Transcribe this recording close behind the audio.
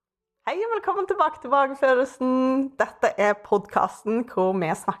Hei og velkommen tilbake til Magefølelsen. Dette podcasten hvor vi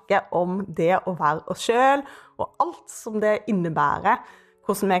snakker om det å være oss selv, og alt som det innebærer,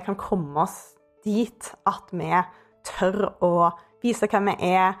 hvordan vi kan komme oss dit at vi tør å vise hvem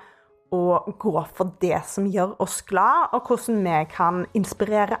vi og gå for det som gjør oss glad, og hvordan vi kan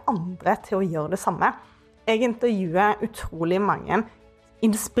inspirere andre til å gjøre det samme. Jeg intervjuer utrolig mange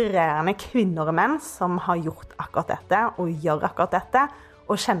inspirerende kvinner og menn som har gjort akkurat dette, og gjør akkurat dette,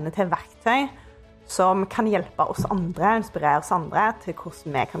 og kjenne til verktøy som kan hjelpe oss andre, inspirere oss andre til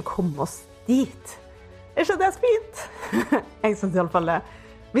hvordan vi kan komme oss dit. Er ikke det fint? Jeg synes i alle fall det.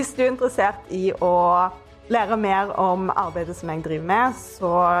 Hvis du interessert i å lære mer om arbeidet som jeg driver med,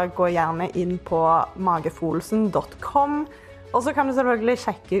 så gå gjerne inn på magefolelsen.com, og så kan du selvfølgelig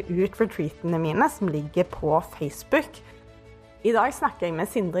sjekke ut retreatene mine som ligger på Facebook. I dag snakker jeg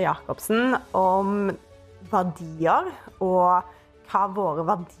med Sindre Jakobsen om verdier og hva våre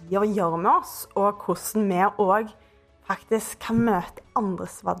verdier gjør med oss, og hvordan vi også faktisk kan møte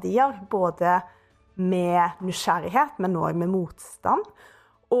andres verdier, både med nysgjerrighet, men også med motstand,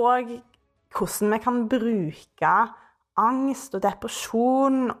 og hvordan vi kan bruke angst og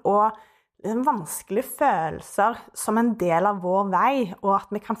depresjon og vanskelige følelser som en del av vår vei, og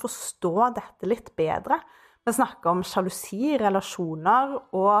at vi kan forstå dette litt bedre. Vi snakker om sjalusi, relasjoner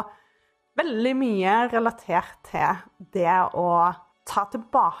og veldig mye relatert til det å ta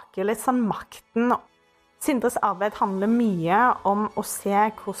tilbake litt sånn makten. Sindres arbeid handler mye om å se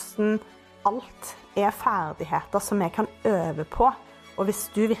hvordan alt ferdigheter som vi kan øve på. Og hvis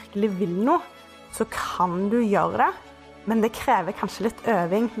du virkelig vil noe, så kan du gjøre det. Men det krever kanskje litt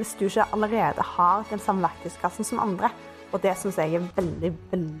øving hvis du ikke allerede har den samme verktøyskassen som andre. Og det synes jeg veldig,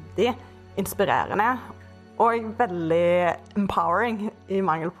 veldig inspirerende. Og veldig empowering i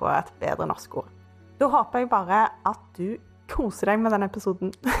mangel på et bedre norsk ord. Da håper jeg bare at du koser deg med denne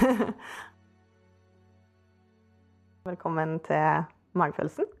episoden. Velkommen til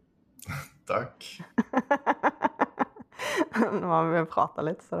Magefølelsen. Takk. Nå har vi pratet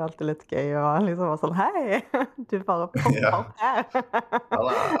litt, så det er alltid litt gøy å liksom være sånn, hei, du bare popper opp her.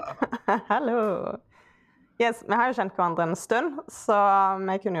 Hallo. Hallo. Yes, vi har jo kjent hverandre en stund, så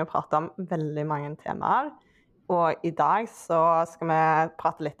vi kunne jo prate om veldig mange temaer. Og i dag så skal vi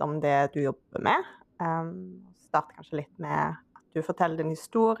prate litt om det du jobber med. Starte kanskje litt med at du forteller din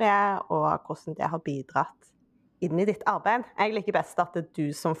historie, og hvordan det har bidratt inn i ditt arbeid. Jeg liker best at det er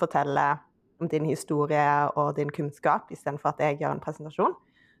du som forteller om din historie og din kunnskap, i stedet for at jeg gjør en presentasjon.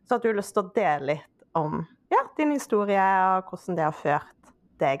 Så at du har lyst til å dele litt om din historie, og hvordan det har ført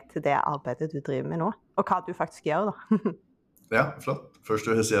deg til det arbeidet du driver med nå, og hva du faktisk gjør da. Ja, flott. Først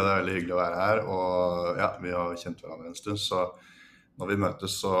vil jeg si at det er veldig hyggelig å være her, og vi har kjent hverandre en stund, så når vi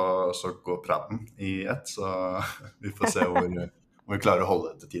møtes så går praten i ett, så vi får se hvor vi klarer å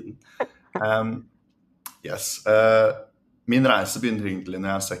holde det til tiden. Yes. Min reise begynte egentlig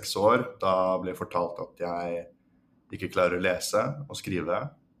når jeg er 6 år. Da ble jeg fortalt at jeg ikke klarer å lese og skrive,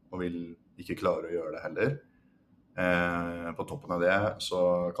 og vil ikke klare å gjøre det heller. På toppen av det så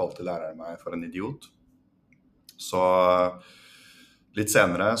kalte læreren meg for en idiot. Så litt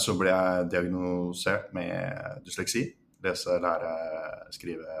senere så ble jeg diagnosert med dysleksi, lese, lære,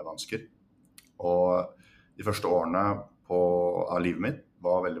 skrive vansker. Og de første årene av livet mitt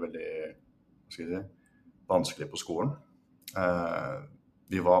var veldig, veldig vanskelig på skolen.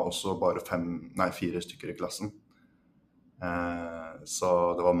 Vi var også bare 4 stykker i klassen. Så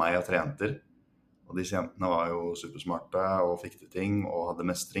det var meg og 3 jenter. Og disse jentene var jo supersmarte og fikk til ting og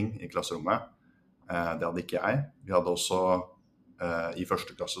hadde mestring i klasserommet. Det hadde ikke jeg. Vi hadde også, i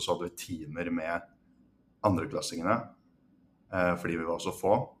første klasse så hadde vi timer med andreklassingene, fordi vi var så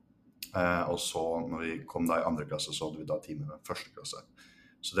få. Og så når vi kom da i andre klasse, så hadde vi da timer med første klasse.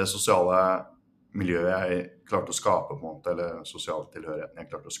 Så det sosiale miljøet jeg klarte å skape på en måte, eller sosiale tilhørigheten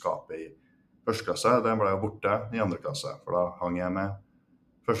jeg klarte å skape i første klasse, den ble jo borte i andre klasse, for da hang jeg med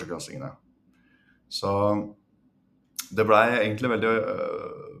førsteklassingene. Så det ble egentlig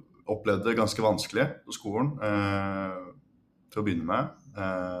opplevde ganske vanskelig på skolen til å begynne med.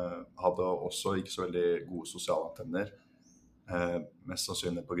 Hadde også ikke så veldig gode sosiale antenner, mest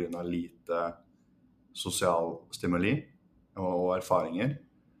sannsynlig på grunn av lite sosial stimuli og erfaringer,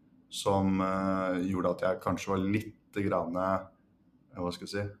 som gjorde at jeg kanskje var litt grann,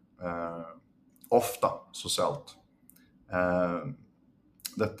 off da, sosialt.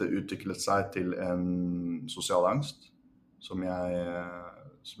 Dette utviklet seg til en sosial angst som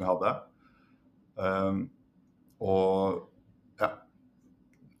jeg hadde. Og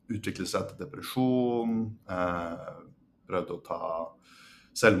utviklet seg til depresjon, prøvde å ta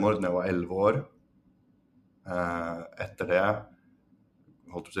selvmord når jeg var 11 år. Etter det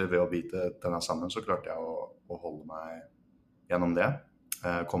ved å bite denne sammen, så klarte jeg å holde meg gjennom det,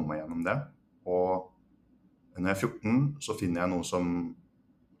 komme meg gjennom det. Og når jeg er 14, så finner jeg noe som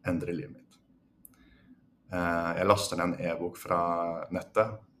endrer livet mitt. Jeg laster ned en e-bok fra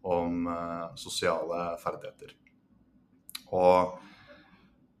nettet om sosiale ferdigheter. Og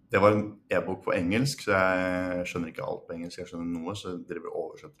det var en e-bok på engelsk, så jeg skjønner ikke alt på engelsk, jeg skjønner noe, så jeg driver og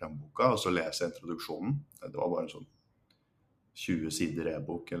oversetter den boka, og så leser jeg introduksjonen. Det var bare en sånn 20 sider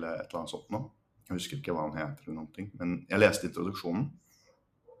e-bok eller et eller annet sånt nå. Jeg husker ikke hva den heter eller noen ting, men jeg leste introduksjonen.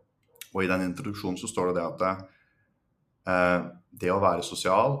 Og i den introduksjonen så står det at det å være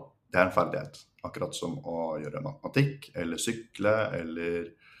sosial, det er en ferdighet. Akkurat som å gjøre matematikk, eller sykle,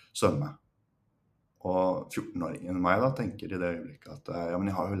 eller svømme. Og 14-åringen meg da tenker i det øyeblikket at ja, men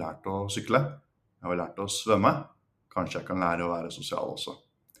jeg har jo lært å sykle, jeg har jo lært å svømme, kanskje jeg kan lære å være sosial også.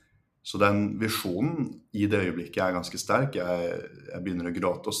 Så den visjonen i det øyeblikket er ganske sterk. Jeg begynner å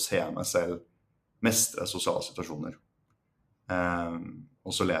gråte og se meg selv mestre sosiale situasjoner.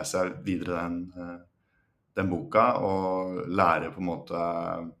 Og så leser jeg videre den boka og lærer på en måte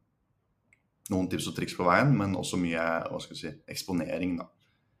noen tips og triks på veien, men også mye, hva skal jeg si, eksponering da.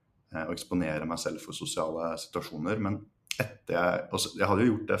 Og eksponere meg selv for sosiale situasjoner, men jeg hadde jo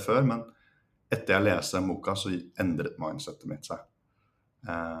gjort det før, men etter jeg leste den boka så endret mindsetet mitt seg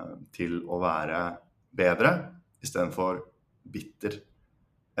til å være bedre i stedet for bitter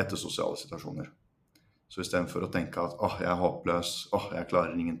etter sosiale situasjoner. Så i stedet for å tenke at jeg er håpløs, jeg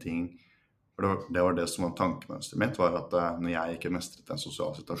klarer ingenting, for det var det som var tankemønsteret mitt, var at når jeg ikke mestret en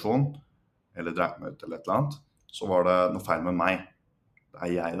sosial situasjon, eller dreit meg ut eller et eller annet, så var det noe feil med meg. Det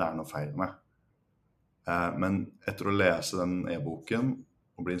er jeg det er noe feil med. Men etter å lese den e-boken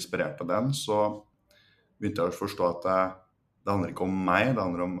og bli inspirert av den, så begynte jeg å forstå at det handler ikke om meg, det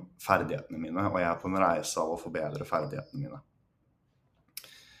handler om ferdighetene mine, og jeg er på en reise av å forbedre ferdighetene mine.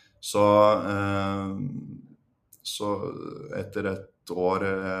 Så etter et år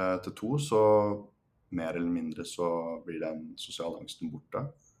til 2, så mer eller mindre så blir den sosiale angsten borte.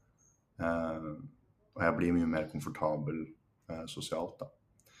 Og jeg blir mye mer komfortabel sosialt da.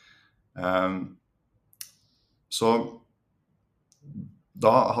 Så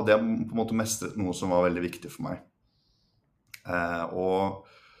da hadde jeg på en måte mestret noe som var veldig viktig for meg. Og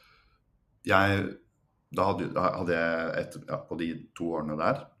da hadde jeg på de 2 årene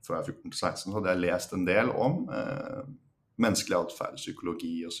der, fra 14 til 16, så hadde jeg lest en del om menneskelig atferd,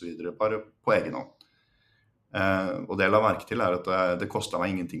 psykologi og så videre, bare på egen hånd. Og det jeg la merke til er at det kostet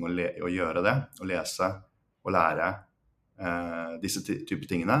meg ingenting å gjøre det, å lese og lære disse type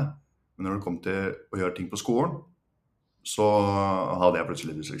tingene. Men når det kom til å gjøre ting på skolen, så hadde jeg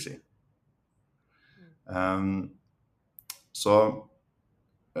plutselig dysleksi. Så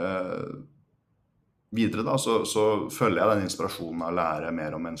videre da, så følger jeg den inspirasjonen av å lære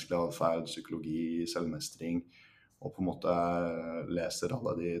mer om menneskelig atferd, psykologi, selvmestring, og på en måte leser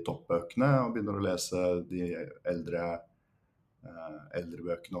alle de toppbøkene, og begynner å lese de eldre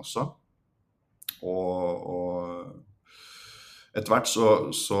bøkene også. Og etter hvert så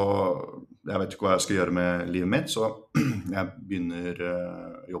jeg vet ikke hva jeg skal gjøre med livet mitt, så jeg begynner å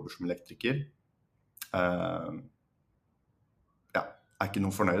jobbe som elektriker. Jeg er ikke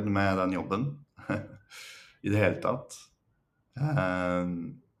noe fornøyd med den jobben i det hele tatt.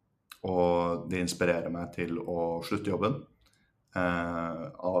 Og det inspirerer meg til å slutte jobben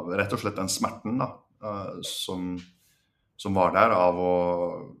av rett og slett den smerten da, som var der av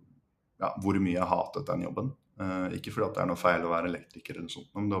hvor mye jeg hatet den jobben. Ikke fordi at det er noe feil å være elektriker eller noe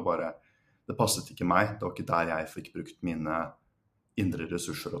sånt, men det passet ikke meg. Det var ikke der jeg fikk brukt mine indre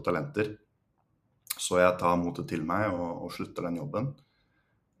ressurser og talenter. Så jeg tar motet til meg og slutter den jobben.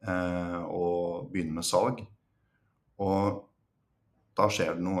 Og begynner med salg. Og da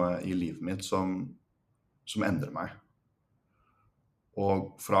skjer det noe i livet mitt som endrer meg.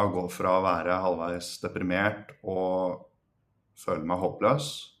 Og fra å gå fra å være halvveis deprimert og føle meg håpløs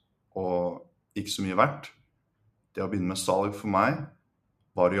og ikke så mye verdt, det å begynne med salg for meg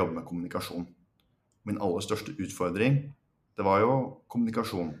var å jobbe med kommunikasjon. Min aller største utfordring, det var jo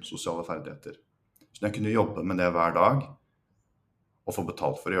kommunikasjon, sosiale ferdigheter. Så når jeg kunne jobbe med det hver dag, og få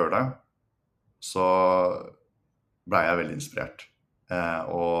betalt for å gjøre det, så ble jeg veldig inspirert.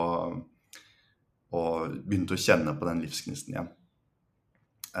 Og begynte å kjenne på den livsgnisten igjen.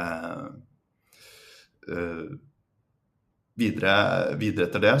 Videre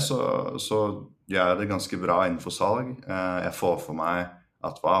etter det, så gjør jeg det ganske bra innenfor salg. Jeg får for meg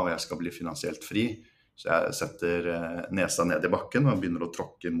at jeg skal bli finansielt fri. Så jeg setter nesa ned i bakken og begynner å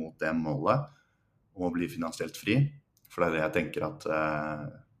tråkke mot det målet om å bli finansielt fri. For det er det jeg tenker at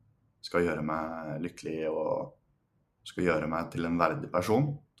skal gjøre meg lykkelig og skal gjøre meg til en verdig person.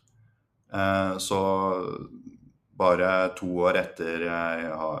 Så bare 2 år etter jeg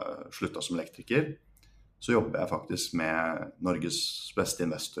har sluttet som elektriker, så jobber jeg faktisk med Norges beste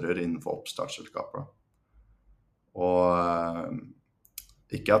investorer innenfor oppstartsselskaper. Og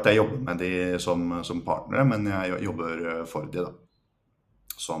ikke at jeg jobber med de som partnere, men jeg jobber for de da,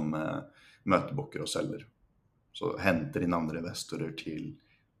 som møtebooker og selger. Så henter inn andre investorer til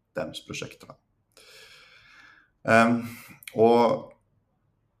deres prosjekter. Og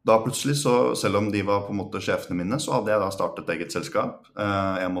da plutselig, så selv om de var på en måte sjefene mine, så hadde jeg da startet eget selskap.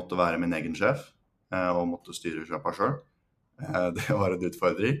 Jeg måtte være min egen sjef, og måtte styre sjappa selv. Det var en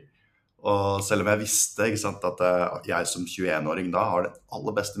utfordring. Og selv om jeg visste, ikke sant, at jeg som 21-åring da har den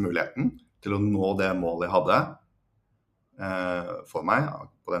aller beste muligheten til å nå det målet jeg hadde for meg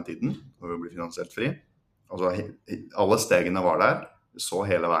på den tiden, når vi ble finansielt fri. Altså, alle stegene var der, så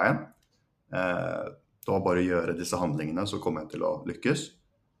hele veien. Det var bare å gjøre disse handlingene, så kom jeg til å lykkes.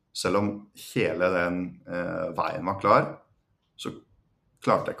 Selv om hele den veien var klar, så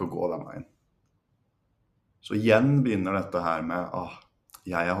klarte jeg ikke å gå den veien. Så igjen begynner dette her med,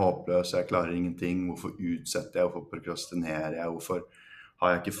 jeg er håpløs, jeg klarer ingenting, hvorfor utsetter jeg, hvorfor prokrastinerer jeg, hvorfor har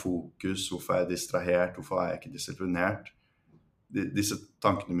jeg ikke fokus, hvorfor er jeg distrahert, hvorfor er jeg ikke disiplinert? Disse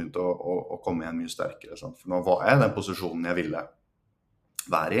tankene begynte å komme igjen mye sterkere, sant? For nå var jeg i den posisjonen jeg ville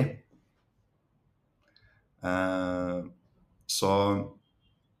være i. Så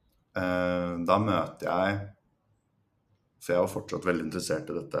da møter jeg, for jeg var fortsatt veldig interessert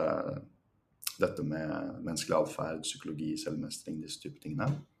i dette med menneskelig adferd, psykologi, selvmestring, disse type tingene.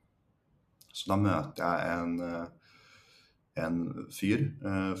 Så da møter jeg en fyr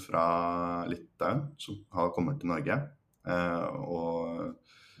fra Litauen som har kommet til Norge, og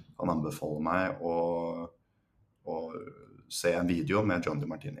han anbefaler meg å se en video med John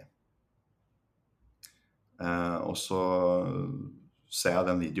DeMartini. Og så ser jeg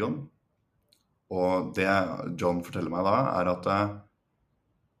den videoen, og det John forteller meg da er at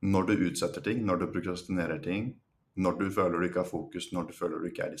når du utsetter ting, når du prokrastinerer ting, når du føler du ikke har fokus, når du føler du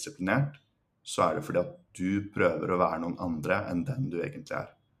ikke er disiplinert, så er det fordi at du prøver å være noen andre enn den du egentlig er.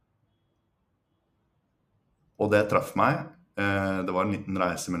 Og det traff meg. Det var en liten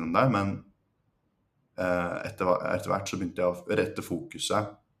reise mellom der, men etter hvert så begynte jeg å rette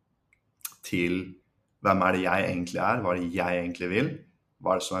fokuset til hvem er det jeg egentlig er, hva er det jeg egentlig vil, hva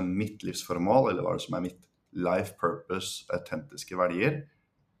er det som er mitt livsformål, eller hva er det som er mitt life purpose, autentiske verdier.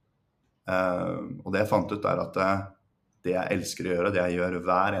 Og det jeg fant ut er at det jeg elsker å gjøre, det jeg gjør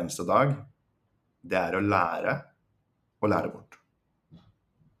hver eneste dag, det er å lære og lære bort.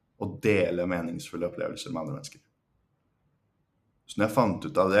 Og dele meningsfulle opplevelser med andre mennesker. Så når jeg fant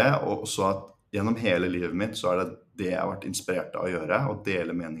ut av det, og så at gjennom hele livet mitt, så er det jeg har vært inspirert av å gjøre, å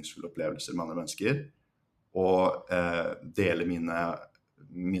dele meningsfulle opplevelser med andre mennesker, og dele min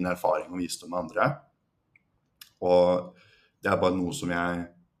erfaring og visdom med andre. Og det er bare noe som jeg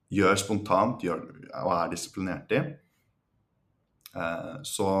gjør spontant, og er disiplinert i.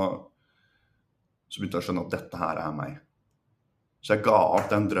 Så begynte jeg å skjønne at dette her er meg. Så jeg ga opp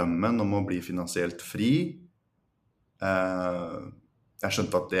den drømmen om å bli finansielt fri. Jeg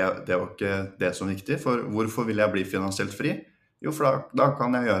skjønte at det var ikke det som var viktig, for hvorfor vil jeg bli finansielt fri? Jo, for da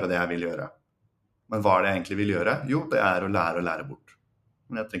kan jeg gjøre det jeg vil gjøre. Men hva er det jeg egentlig vil gjøre? Jo, det er å lære bort.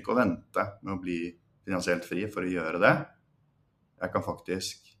 Men jeg trenger ikke å vente med å bli finansielt fri for å gjøre det. Jeg kan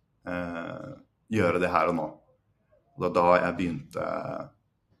faktisk gjøre det her og nå. Og det var da jeg begynte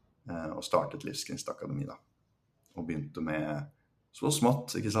å starte et livskunstakademi da. Og begynte med så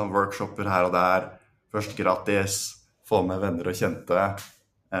smått, ikke sant, workshoper her og der, først gratis, få med venner og kjente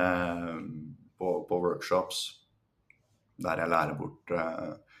på workshops, der jeg lærer bort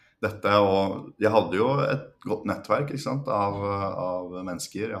dette. Og jeg hadde jo et godt nettverk, ikke sant, av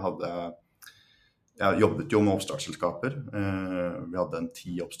mennesker. Jeg jobbet jo med oppstartsselskaper. Vi hadde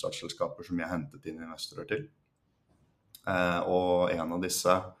 10 oppstartsselskaper som jeg hentet inn investorer til. Og en av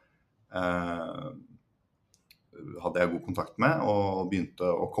disse hadde jeg god kontakt med, og begynte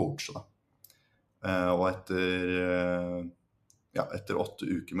å coache da. Og etter 8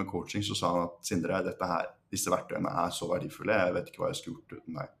 uker med coaching så sa han at Sindre, disse verktøyene er så verdifulle, jeg vet ikke hva jeg skulle gjort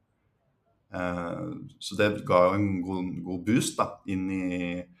uten deg. Så det ga en god boost da, inn i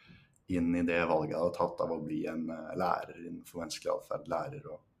det valget jeg hadde tatt av å bli en lærer innenfor menneskelig adferd, lærer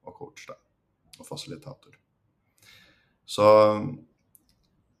og coach da, og fasilitator. Så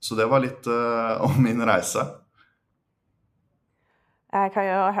det var litt om min reise. Jeg har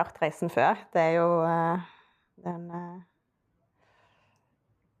jo hørt reisen før. Det er jo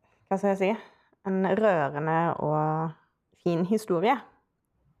hva skal jeg si, en rørende og fin historie.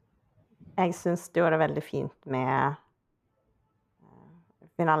 Jeg synes det var veldig fint med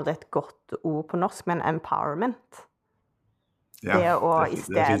finner aldri et godt ord på norsk, men empowerment. Ja, det å det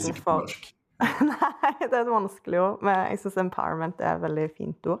finnes ikke på norsk. Nei, det er et vanskelig ord, men jeg synes empowerment er et veldig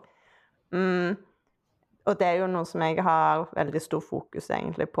fint ord. Og det er jo noe som jeg har veldig stor fokus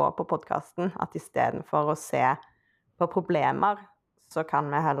egentlig på podcasten, at i stedet for å se på problemer, så kan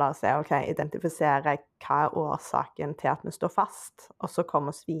vi heller se, ok, identifisere hva er årsaken til at vi står fast, og så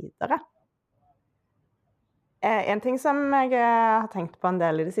komme oss videre. En ting som jeg har tenkt på en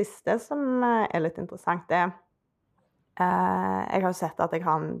del i det siste, som er litt interessant, det jeg har jo sett at jeg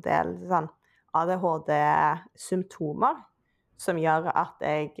har en del sånn ADHD-symptomer, som gjør at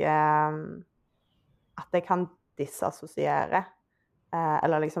jeg kan disassosiere,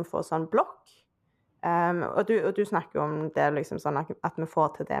 eller liksom få sånn blokk. Og du snakker om det liksom sånn at vi får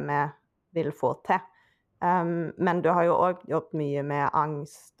til det vi vil få til. Men du har jo også jobbet mye med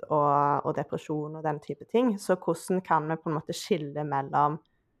angst og depresjon og den type ting. Så hvordan kan vi på en måte skille mellom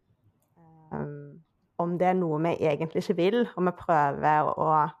om det er noe vi egentlig ikke vil, og vi prøver å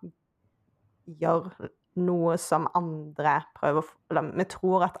gjøre noe som andre eller vi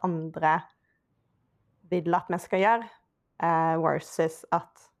tror at andre vil at vi skal gjøre, versus at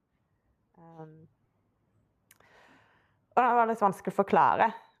og det var litt vanskelig å forklare.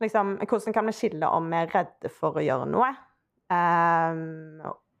 Liksom, hvordan kan vi skille om vi er redde for å gjøre noe,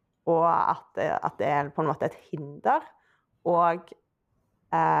 og at det er på en måte et hinder, og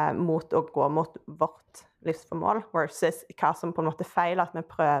mot å gå mot vårt livsformål, versus hva som på en måte feil, at vi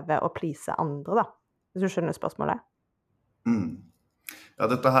prøver å please andre, da. Hvis du skjønner spørsmålet? Ja,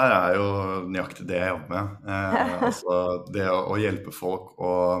 dette her er jo nøyaktig det jeg jobber med. Altså det å hjelpe folk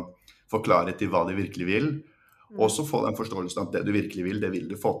å få klarhet i hva de virkelig vil, og så få den forståelsen at det du virkelig vil, det vil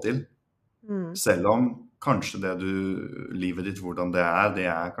du få til. Selv om kanskje livet ditt, hvordan det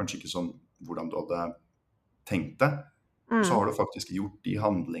er kanskje ikke sånn hvordan du hadde tenkt det, så har du faktisk gjort de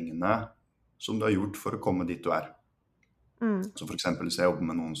handlingene som du har gjort for å komme dit du er. Så for eksempel hvis jeg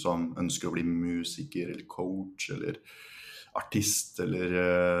jobber med noen som ønsker å bli musiker, eller coach, eller artist,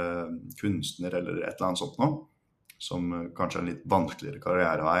 eller kunstner, eller et eller annet sånt nå, som kanskje er en litt vanskeligere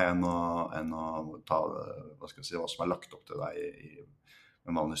karrierevei enn å ta hva som er lagt opp til deg i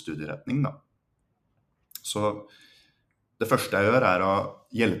en vanlig studieretning, da. Så det første jeg gjør er å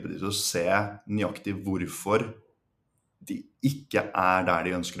hjelpe dem til å se nøyaktig hvorfor de ikke er der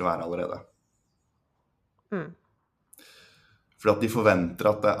de ønsker å være allerede. For at de forventer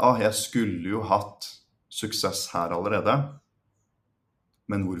at jeg skulle jo hatt suksess her allerede,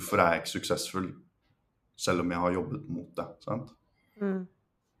 men hvorfor er jeg ikke suksessfull selv om jeg har jobbet mot det, sant?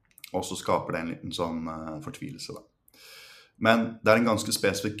 Og så skaper det en liten sånn fortvilelse da. Men det er en ganske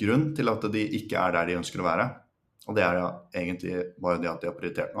spesifikk grunn til at de ikke er der de ønsker å være, og det er egentlig bare det at de har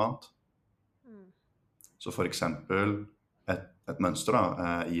prioritert noe annet. Så for eksempel et mønster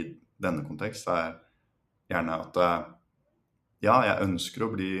da, i denne kontekst er gjerne at jeg ønsker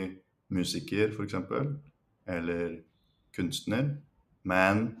å bli musiker for eksempel, eller kunstner,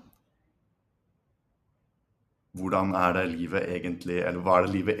 men hvordan er det livet egentlig, eller hva er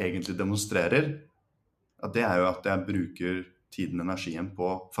det livet egentlig demonstrerer? Ja, det er jo at jeg bruker tiden og energien på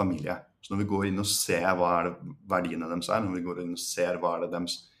familie. Så når vi går inn og ser hva er det verdiene deres er, når vi går inn og ser hva er det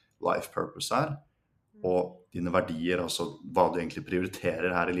deres life purpose er, og dine verdier, altså hva du egentlig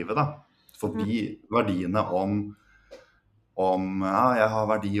prioriterer her i livet da. Forbi verdiene om jeg har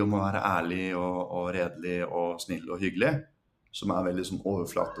verdi om å være ærlig og redelig og snill og hyggelig, som er veldig sånn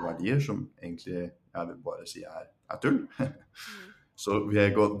overflate verdier, som egentlig jeg vil bare si er tull. Så vi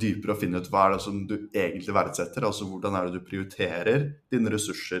går dypere og finner ut hva er det som du egentlig verdsetter, altså hvordan er det du prioriterer dine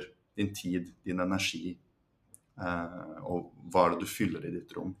ressurser, din tid, din energi, og hva er det du fyller i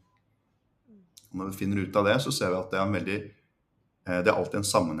ditt rom. Og når vi finner ut av det, så ser vi at det er alltid en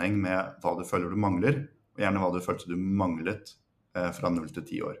sammenheng med hva du føler du mangler, og gjerne hva du følte du manglet fra 0 til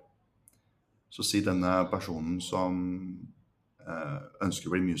 10 år. Så si denne personen som ønsker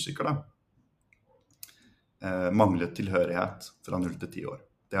å bli musiker da, manglet tilhørighet fra 0 til 10 år.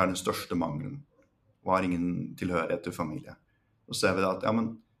 Det er den største mangelen. Og har ingen tilhørighet til familie. Så ser vi at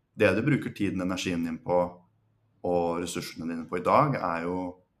det du bruker tiden, energien din på, og ressursene dine på i dag, er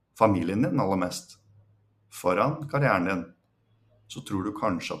jo familien din aller mest. Foran karrieren din, så tror du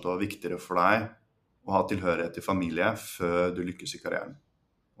kanskje at det var viktigere for deg å ha tilhørighet til familie før du lykkes i karrieren.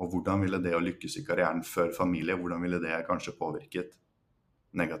 Og hvordan ville det å lykkes i karrieren før familie, hvordan ville det kanskje påvirket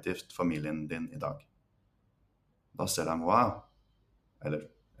negativt familien din i dag? Da ser de, wow. Eller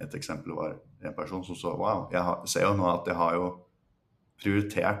et eksempel var en person som så, wow, jeg ser jo nå at jeg har jo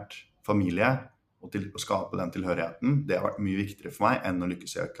prioritert familie, og til å skape den tilhørigheten, det har vært mye viktigere for meg enn å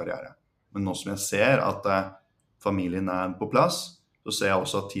lykkes i karriere. Men nå som jeg ser at familien er på plass, så ser jeg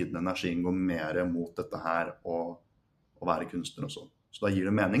også at tiden og energien går mer mot dette her og å være kunstner og sånn. Så da gir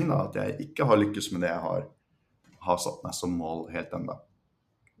det mening da, at jeg ikke har lykkes med det jeg har satt meg som mål helt enda.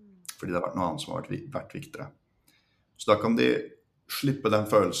 Fordi det har vært noe annet som har vært viktigere. Så da kan de slippe den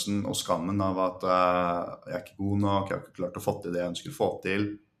følelsen og skammen av at jeg er ikke god nok, jeg har ikke klart å få til det jeg ønsker å få til,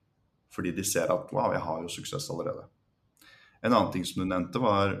 fordi de ser at, wow, jeg har jo suksess allerede. En annen ting som du nevnte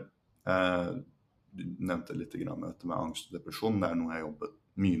var, du nevnte litt grann dette med angst og depresjon. Det er noe jeg har jobbet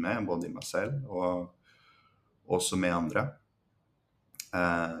mye med, både i meg selv og også med andre.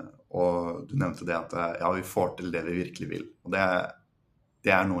 Og du nevnte det at ja, vi får til det vi virkelig vil. Og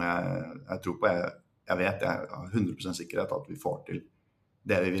det er noe jeg tror på. Jeg vet, jeg har 100% sikkerhet at vi får til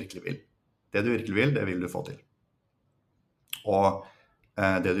det vi virkelig vil. Det du virkelig vil, det vil du få til. Og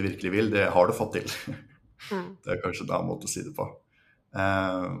det du virkelig vil, det har du fått til. Det er kanskje en annen måte å si det på.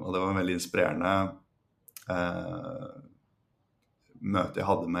 Og det var en veldig inspirerende møte jeg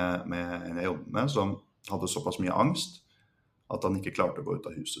hadde med en jeg jobbet med, som hadde såpass mye angst at han ikke klarte å gå ut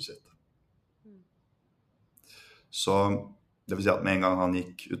av huset sitt. Så det vil si at med en gang han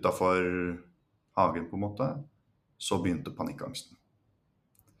gikk utenfor hagen på en måte, så begynte panikkangsten.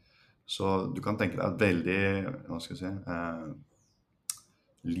 Så du kan tenke deg et veldig, hva skal jeg si,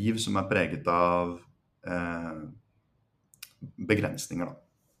 liv som er preget av begrensninger da.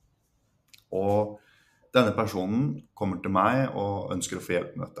 Og denne personen kommer til meg og ønsker å få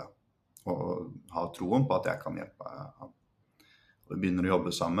hjelp med dette. Og har troen på at jeg kan hjelpe ham. Vi begynner å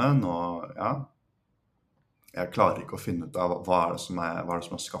jobbe sammen, og ja, jeg klarer ikke å finne ut av hva er det som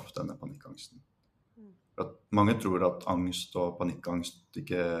har skapt denne panikkangsten. For at mange tror at angst og panikkangst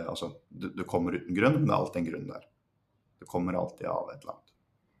ikke, altså, det kommer uten grunn, men det er alltid en grunn der. Det kommer alltid av et eller annet.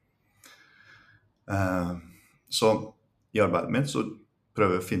 Så i arbeidet mitt så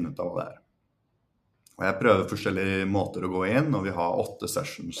prøver jeg å finne ut av hva det er. Og jeg prøver forskjellige måter å gå inn, og vi har 8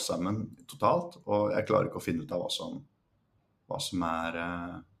 sessions sammen totalt, og jeg klarer ikke å finne ut av hva som er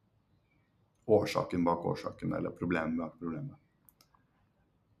årsaken bak årsaken, eller problemet bak problemet.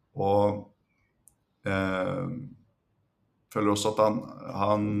 Og føler også at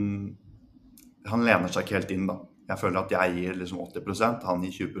han lener seg ikke helt inn da. Jeg føler at jeg gir liksom 80%, han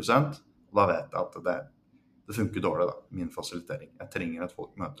gir 20%, og da vet jeg at det funker dårlig da, min fasilitering. Jeg trenger at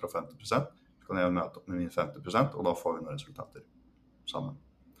folk møter opp 50%, så kan jeg møte opp med min 50%, og da får vi noen resultater sammen.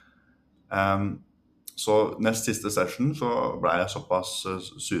 Så nest siste session så ble jeg såpass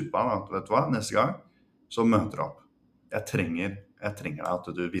sur på han at, vet du hva, neste gang så møter du opp. Jeg trenger deg at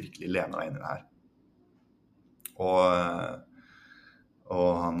du virkelig lener deg inn i det her.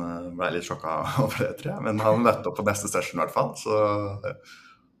 Og han ble litt sjokket over det, tror jeg, men han møtte opp på neste session i hvert fall, så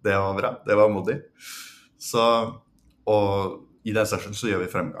det var bra, det var modig. Så, og i den session så gjør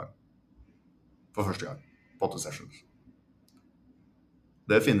vi fremgang for første gang, på 8 sessions.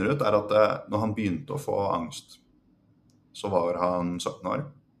 Det jeg finner ut er at når han begynte å få angst, så var han 17 år.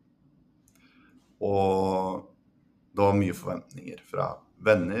 Og det var mye forventninger fra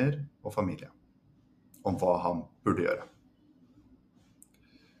venner og familie om hva han burde gjøre.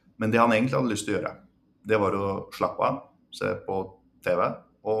 Men det han egentlig hadde lyst til å gjøre, det var å slappe av, se på TV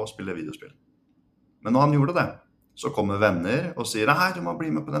og spille videospill. Men når han gjorde det, så kommer venner og sier, nei, du må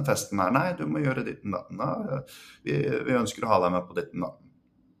bli med på den festen her, nei, du må gjøre ditt og datten, vi ønsker å ha deg med på ditt og datten.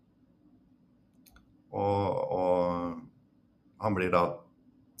 Og han blir da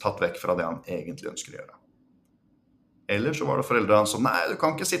tatt vekk fra det han egentlig ønsker å gjøre. Eller så var det foreldre han som, nei, du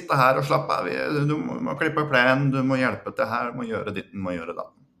kan ikke sitte her og slappe av, du må klippe plenen, du må hjelpe til her, du må gjøre ditt, du må gjøre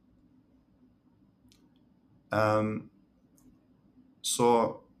datten. Så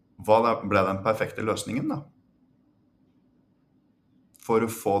hva ble den perfekte løsningen da? For å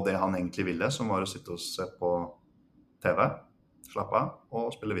få det han egentlig ville, som var å sitte og se på TV, slappe av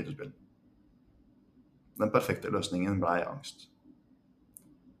og spille videospill. Den perfekte løsningen ble angst.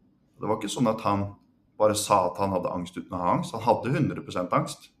 Det var ikke sånn at han bare sa at han hadde angst uten å ha angst. Han hadde 100%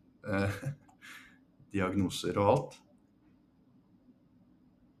 angst. Diagnoser og alt.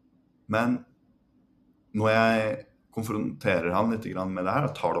 Men når jeg konfronterer han litt med det her,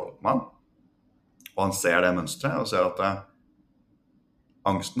 og tar det opp med han, og han ser det mønstret, og ser at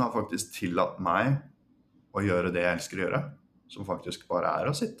angsten har faktisk tillatt meg å gjøre det jeg elsker å gjøre, som faktisk bare er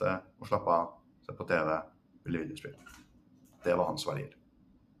å sitte og slappe av, se på TV, eller videospill. Det var hans verdier.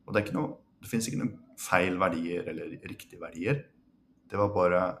 Og det finnes ikke noen feil verdier eller riktige verdier. Det var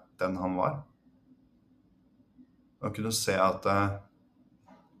bare den han var. Man kunne se at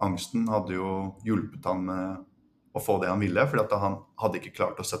angsten hadde jo hjulpet han med å få det han ville, fordi at han hadde ikke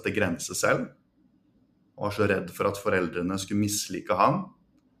klart å sette grenser selv, og var så redd for at foreldrene skulle mislike han,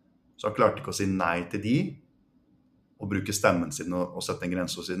 så han klarte ikke å si nei til de, å bruke stemmen sin og sette en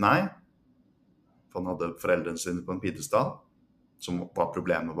grense og si nei. For han hadde foreldrene sine på en pidestall, som var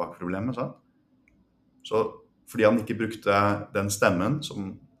problemet bak problemet. Sant? Så fordi han ikke brukte den stemmen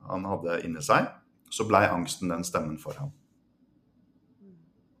som han hadde inni seg, så ble angsten den stemmen for ham.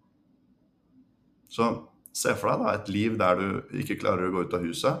 Så se for deg da et liv der du ikke klarer å gå ut av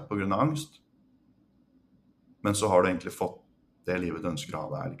huset på grunn av angst, men så har du egentlig fått det livet du ønsker å ha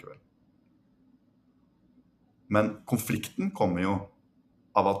deg likevel. Men konflikten kommer jo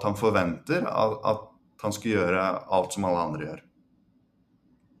av at han forventer at han skal gjøre alt som alle andre gjør.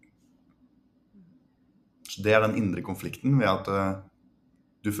 Så det er den indre konflikten ved at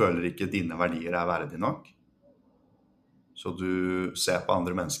du føler ikke dine verdier er verdige nok. Så du ser på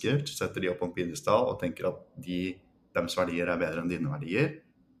andre mennesker, setter de opp på en pidestall og tenker at deres verdier er bedre enn dine verdier.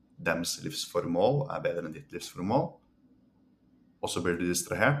 Deres livsformål er bedre enn ditt livsformål. Og så blir du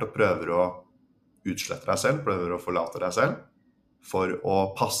distrahert og prøver å utslette deg selv, prøver å forlate deg selv for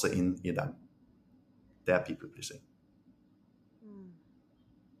å passe inn i dem. Det er people pleasing.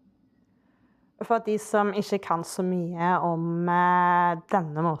 For de som ikke kan så mye om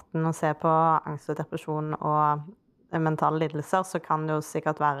denne måten å se på angst og depresjon og mentale lidelser, så kan det jo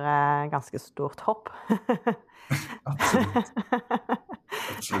sikkert være ganske stort hopp. Absolutt.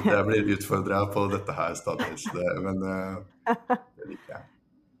 Absolutt. Jeg blir utfordret på dette her stadig, men det liker jeg.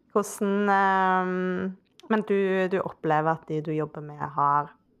 Men du opplever at de du jobber med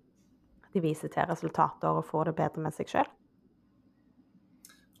de viser til resultater og får det bedre med seg selv?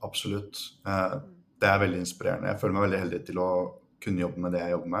 Absolutt. Det er veldig inspirerende. Jeg føler meg veldig heldig til å kunne jobbe med det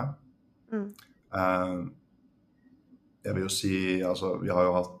jeg jobber med. Jeg vil jo si, altså, vi har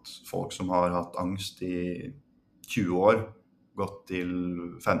jo hatt folk som har hatt angst i 20 år, gått til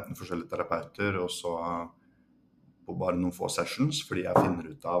 15 forskjellige terapeuter, og så på bare noen få sessions, fordi jeg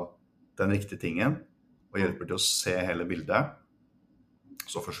finner ut av den riktige tingen, og hjelper til å se hele bildet,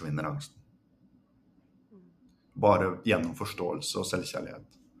 så forsvinner angsten. Bare gjennom forståelse og selvkjærlighet.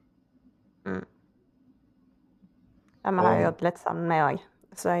 Ja, men har jo jobbet litt sammen med også.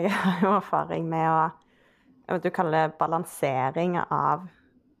 Så jeg har jo erfaring med du kaller det balansering av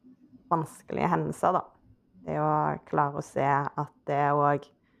vanskelige hendelser, da. Det å klare å se at det også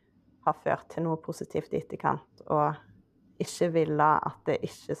har ført til noe positivt i etterkant, og ikke ville at det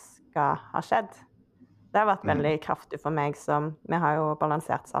ikke skal ha skjedd. Det har vært veldig kraftig for meg, som vi har jo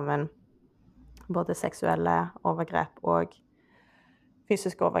balansert sammen både seksuelle overgrep og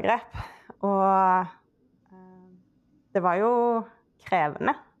fysiske overgrep. Og det var jo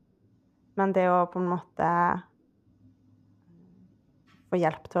krevende, men det å på en måte få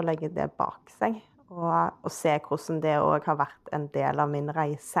hjelp til å legge det bak seg, og se hvordan det også har vært en del av min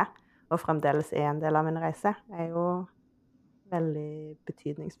reise, og fremdeles er en del av min reise, er jo veldig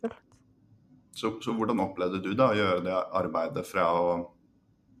betydningsfullt. Så hvordan opplevde du da å gjøre det arbeidet fra å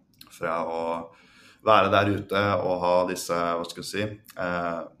være der ute og ha disse, hva skal jeg si,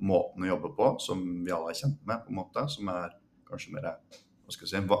 måtene å jobbe på, som vi alle er kjent med, på en måte, som er kanskje mer, hva skal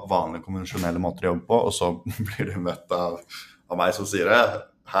jeg si, vanlige, konvensjonelle måter å jobbe på, og så blir du møtt av meg som sier det,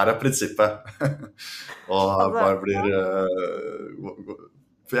 her er prinsippet. Og bare blir,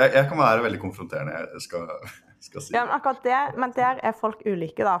 for jeg kan være veldig konfronterende, jeg skal si. Ja, men akkurat det, men der er folk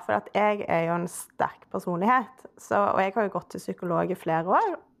ulike da, for at jeg er jo en sterk personlighet, og jeg har jo gått til psykolog i flere år,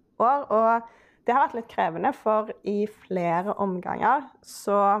 og det har vært litt krevende, for i flere omganger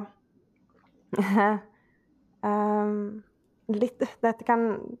så det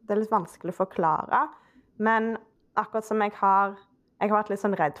er litt vanskelig å forklare, men akkurat som jeg har vært litt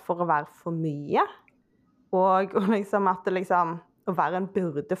sånn redd for å være for mye, og liksom at det liksom, å være en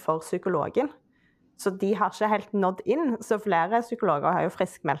byrde for psykologen. Så de har ikke helt nådd inn, så flere psykologer har jo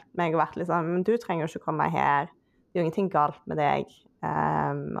friskmeldt meg og vært litt sånn, men du trenger jo ikke komme her, det er jo ingenting galt med deg,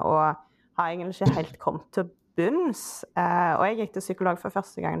 og har egentlig ikke helt kommet til bunns. Og jeg gikk til psykolog for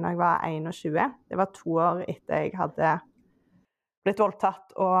første gang da jeg var 21. Det var 2 år etter jeg hadde blitt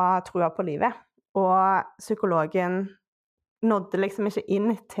voldtatt og troet på livet. Og psykologen nådde liksom ikke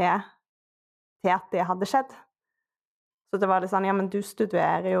inn til at det hadde skjedd. Så det var litt sånn, ja, men du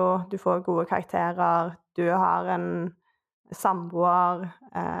studerer jo, du får gode karakterer, du har en samboer,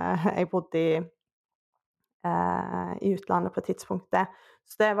 jeg bodde i utlandet på tidspunktet.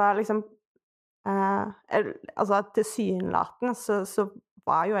 Så det var liksom, altså tilsynelatende så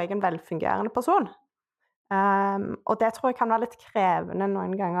var jo jeg en velfungerende person. Og det tror jeg kan være litt krevende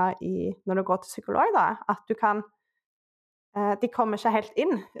noen ganger når du går til psykolog da, at du kan, de kommer ikke helt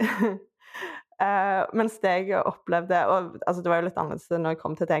inn. Mens det jeg opplevde, og altså det var jo litt annerledes når jeg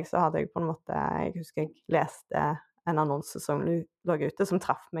kom til deg, så hadde jeg på en måte, jeg husker jeg leste en annonse som lå ute, som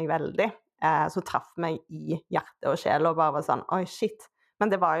traff meg veldig. som traff meg i hjertet og sjel, og bare var sånn, oi shit, men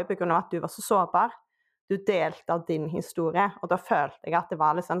det var jo på grunn av at du var så sårbar. Du delte av din historie, og da følte jeg at det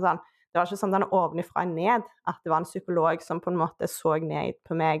var liksom sånn, det var ikke sånn den ovenifra og ned, at det var en psykolog som på en måte så ned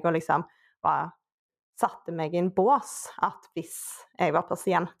på meg, og liksom satte meg i en bås, at hvis jeg var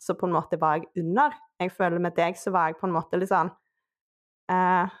pasient, så på en måte var jeg under. Jeg føler med deg, så var jeg på en måte litt sånn,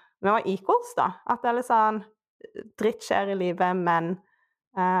 vi var equals da, at det er litt sånn, dritt skjer i livet,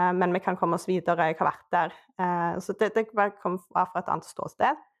 men vi kan komme oss videre, jeg har vært der. Så det kom fra et annet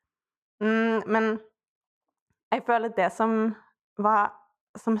ståsted. Men jeg føler det som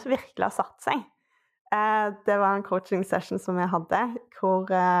virkelig har satt seg, det var en coaching session som jeg hadde, hvor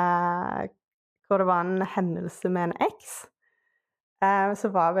det var en hendelse med en eks,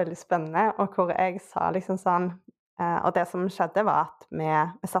 som var veldig spennende, og hvor jeg sa liksom sånn, og det som skjedde var at vi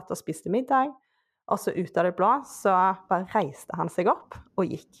satt og spiste middag, og så ut av det blå, så bare reiste han seg opp og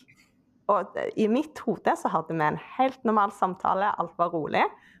gikk. Og i mitt hode så hadde vi en helt normal samtale, alt var rolig,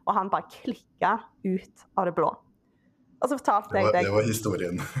 og han bare klikket ut av det blå. Og så fortalte jeg deg... Det var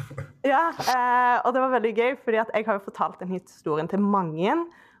historien. Ja, og det var veldig gøy, fordi at jeg har jo fortalt den historien til mange,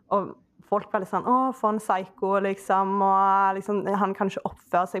 og folk var litt sånn, for en psyko, liksom, og liksom, han kan ikke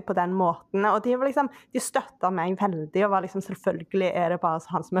oppføre seg på den måten, og de støttet meg veldig, og var liksom, selvfølgelig er det bare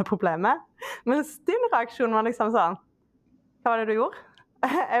han som er problemet. Men din reaksjon var liksom sånn, hva var det du gjorde?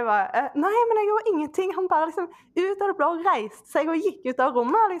 Jeg var, nei, men jeg gjorde ingenting. Han bare liksom ut av det blå reiste seg og gikk ut av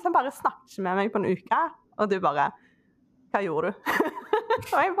rommet, og liksom bare snakket med meg på en uke, og du bare, hva gjorde du?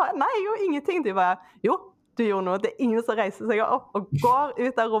 Og jeg bare, nei, jeg gjorde ingenting. Du bare, jo, du gjorde noe. Det er ingen som reiser seg opp og går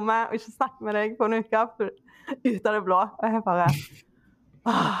ut av rommet og ikke snakker med deg på en uke ut av det blå. Og jeg bare,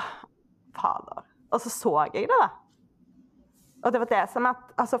 fader. Og så jeg det da. Og det var det som at,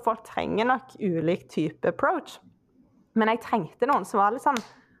 altså folk trenger nok ulik type approach. Men jeg trengte noen som var litt sånn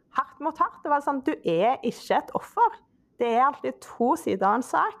hardt mot hardt. Det var sånn, du er ikke et offer. Det er alltid to sider av en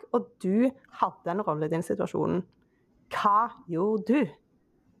sak, og du hadde en rolle i din situasjon. Hva gjorde du?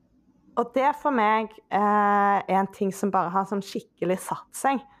 Og det for meg er en ting som bare har sånn skikkelig satt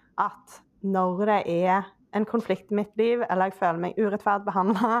seg, at når det er en konflikt i mitt liv, eller jeg føler meg urettferdig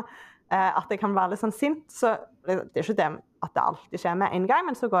behandlet, at jeg kan være litt sånn sint, så det er ikke det at det alltid skjer med en gang,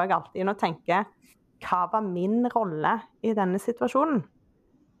 men så går jeg alltid inn og tenker, hva var min rolle i denne situasjonen?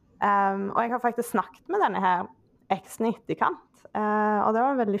 Og jeg har faktisk snakket med denne her eksen i etterkant, og det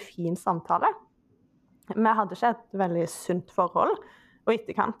var en veldig fin samtale. Vi hadde ikke et veldig sunt forhold, og i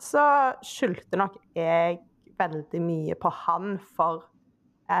etterkant så skyldte nok jeg veldig mye på han for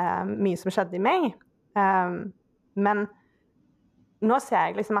mye som skjedde i meg. Men nå ser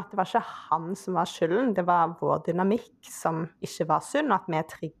jeg liksom at det var ikke han som var skylden, det var vår dynamikk som ikke var sunn, at vi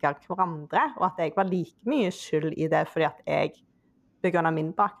trigget hverandre, og at jeg var like mye skyld i det fordi at jeg begrunnet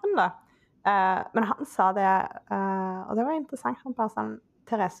min bakgrunn da. Men han sa det, og det var interessant, han bare sånn,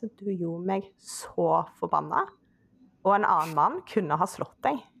 Therese, du gjorde meg så forbannet, og en annen mann kunne ha slått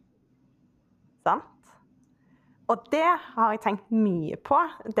deg. Sant? Og det har jeg tenkt mye på,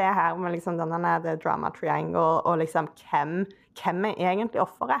 det her med liksom denne drama triangle, og liksom hvem er egentlig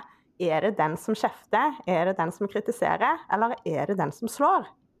offeret? Er det den som kjefter? Er det den som kritiserer? Eller er det den som slår?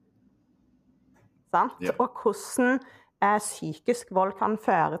 Sant? Ja. Og hvordan psykisk vold kan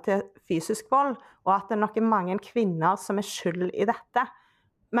føre til fysisk vold, og at det er nok mange kvinner som er skyld i dette.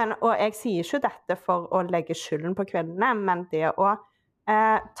 Og jeg sier ikke dette for å legge skylden på kvinnene, men det å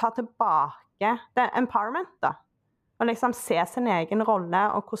ta tilbake, det er empowerment da, og liksom se sin egen rolle,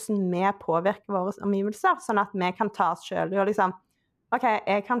 og hvordan vi påvirker våre omgivelser, sånn at vi kan ta oss selv, og liksom, ok,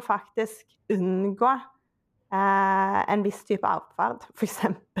 jeg kan faktisk unngå en viss type atferd, for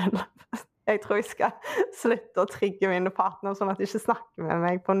eksempel, jeg tror jeg skal slutte å trigge mine partner, sånn at de ikke snakker med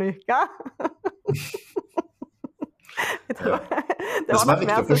meg på en uke. Jeg tror, det som er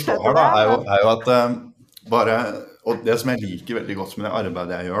viktig å forstå her da, er jo at bare, og det som jeg liker veldig godt med det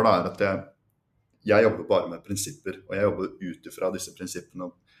arbeidet jeg gjør da, er at jeg jobber bare med prinsipper, og jeg jobber utifra disse prinsippene,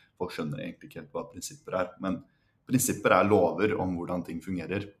 og folk skjønner egentlig ikke helt hva prinsipper er, men prinsipper er lover om hvordan ting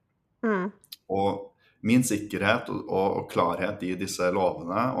fungerer. Og min sikkerhet og klarhet i disse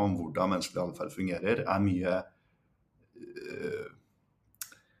lovene om hvordan menneskelig atferd fungerer, er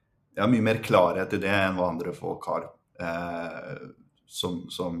mye mer klarhet i det enn hva andre folk har.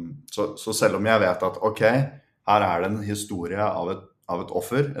 Så selv om jeg vet at ok, her er det en historie av et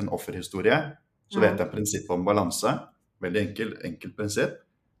offer, en offerhistorie, så vet jeg prinsippet om balanse, veldig enkelt prinsipp.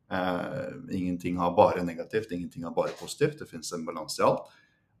 Ingenting har bare negativt, ingenting har bare positivt, det finnes en balanse i alt,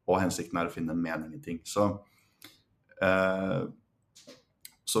 og hensikten er å finne en mening i ting. Så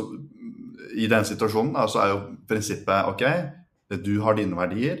i den situasjonen så er jo prinsippet ok, du har dine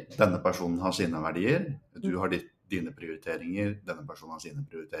verdier, denne personen har sine verdier, du har dine prioriteringer, denne personen har sine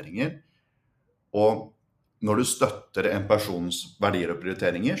prioriteringer. Og når du støtter en persons verdier og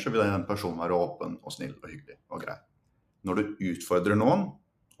prioriteringer, så vil den personen være åpen og snill og hyggelig og grei. Når du utfordrer noen,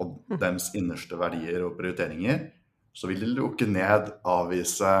 og deres innerste verdier og prioriteringer, så vil de lukke ned,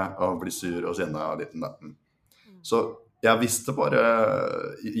 avvise og bli sur og sinne av ditten datten. Så jeg visste bare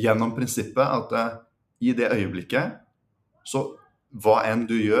gjennom prinsippet at i det øyeblikket, så hva enn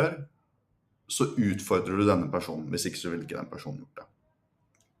du gjør, så utfordrer du denne personen, hvis ikke så vil ikke den personen gjort det.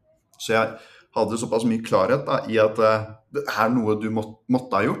 Så jeg hadde såpass mye klarhet da, i at det er noe du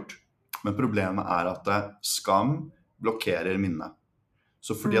måtte ha gjort, men problemet er at skam blokkerer minnet.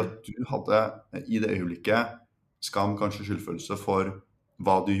 Så fordi at du hadde i det øyeblikket skam, kanskje skyldfølelse for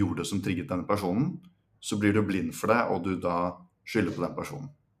hva du gjorde som trigget denne personen, så blir du blind for det, og du da skylder på den personen.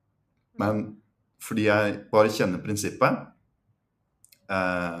 Men fordi jeg bare kjenner prinsippet,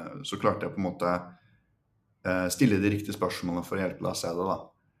 så klarte jeg på en måte stille de riktige spørsmålene for å hjelpe deg å se det da.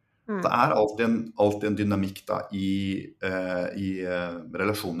 Det er alltid en dynamikk da i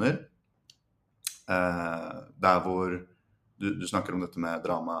relasjoner, der hvor du snakker om dette med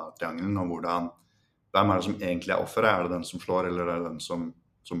dramatriangelen, og hvem er det som egentlig er offeret? Er det den som slår, eller er det den som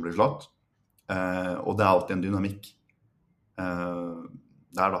blir slått? Og det er alltid en dynamikk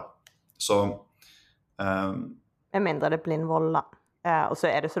der da. Så med mindre det blir en vold da. Og så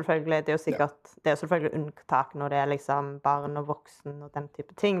er det selvfølgelig, det er jo selvfølgelig unntak når det er liksom barn og voksen og den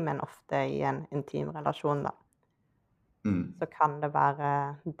type ting, men ofte i en intim relasjon da. Så kan det være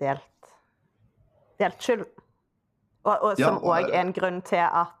delt skyld. Og som også er en grunn til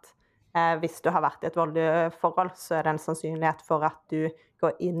at hvis du har vært i et voldelig forhold, så er det en sannsynlighet for at du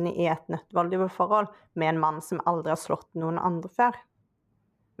går inn i et nytt voldelig forhold med en mann som aldri har slått noen andre før,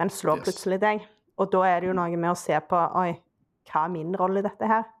 men slår plutselig deg. Og da er det jo noe med å se på, oi, hva er min rolle i dette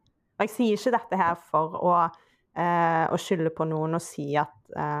her? Og jeg sier ikke dette her for å skylde på noen og si at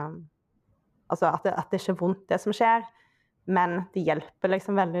det ikke er vondt det som skjer, men det hjelper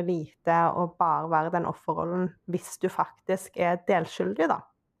liksom veldig lite å bare være den offerrollen hvis du faktisk er delskyldig da.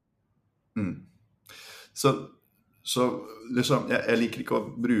 Så liksom, jeg liker ikke å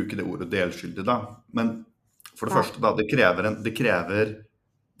bruke det ordet delskyldig da, men for det første da, det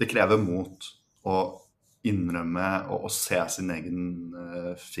krever mot å innrømme og se sin egen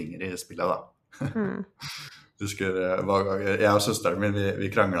finger i spillet da. Husker mange ganger, jeg og søsteren min,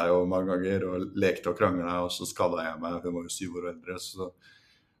 vi kranglet jo mange ganger og lekte og kranglet, og så skadet jeg meg, hun var jo 7 år eldre, så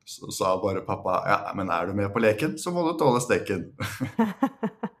sa bare pappa, ja, men er du med på leken, så må du tåle steken.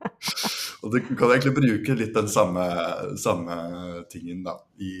 Og du kan egentlig bruke litt den samme tingen da,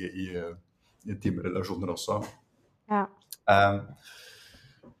 i intime relasjoner også. Ja.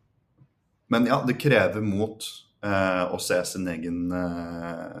 Men ja, det krever mot å se sin egen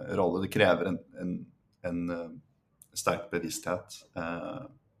rolle. Det krever en sterk bevissthet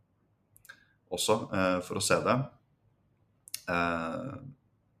også for å se det.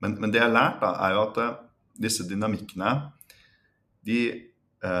 Men det jeg har lært da, er jo at disse dynamikkene, de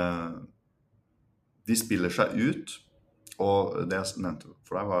spiller seg ut, og det jeg nevnte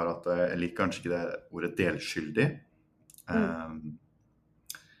for deg var at jeg liker kanskje ikke det ordet delskyldig,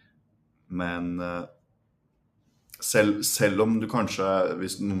 men selv om du kanskje,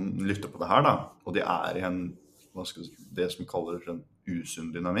 hvis noen lytter på det her da, og de er i det som kaller en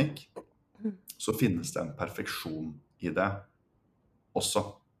usunn dynamikk, så finnes det en perfeksjon i det også.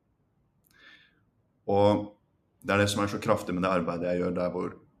 Og det er det som er så kraftig med det arbeidet jeg gjør, der hvor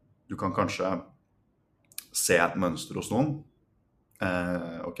du kan kanskje se et mønster hos noen.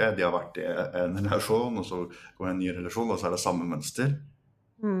 Ok, de har vært i en relasjon, og så går en ny relasjon, og så er det samme mønster.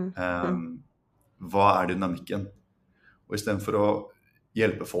 Hva er dynamikken? Og i stedet for å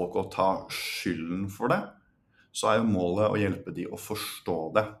hjelpe folk å ta skylden for det, så er jo målet å hjelpe de å forstå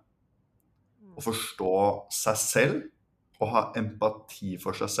det. Å forstå seg selv, og ha empati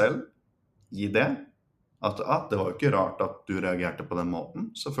for seg selv i det. At det var jo ikke rart at du reagerte på den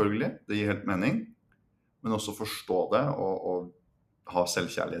måten, selvfølgelig, det gir helt mening. Men også forstå det og ha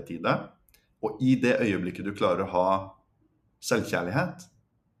selvkjærlighet i det. Og i det øyeblikket du klarer å ha selvkjærlighet,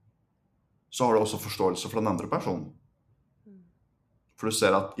 så har du også forståelse for den andre personen. For du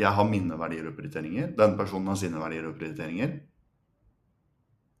ser at jeg har mine verdier og prioriteringer, den personen har sine verdier og prioriteringer,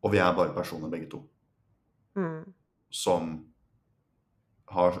 og vi er bare personer begge to. Som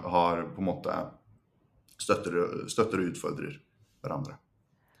har på en måte støtter og utfordrer hverandre.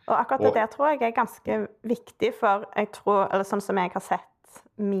 Og akkurat det tror jeg er ganske viktig, for jeg tror, eller sånn som jeg har sett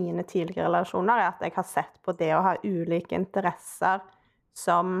mine tidligere relasjoner, er at jeg har sett på det å ha ulike interesser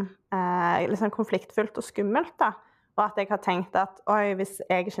som liksom konfliktfullt og skummelt da. Og at jeg har tenkt at, oi, hvis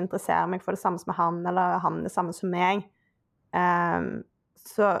jeg ikke interesserer meg for det samme som han, eller han det samme som meg,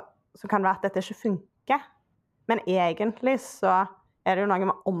 så kan det være at dette ikke funker. Men egentlig så er det jo noe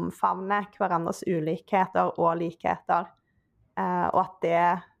med å omfavne hverandres ulikheter og likheter, og at det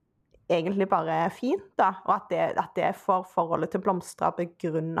egentlig bare er fint, da, og at det får forholdet til å blomstre på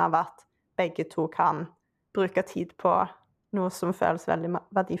grunn av at begge to kan bruke tid på noe som føles veldig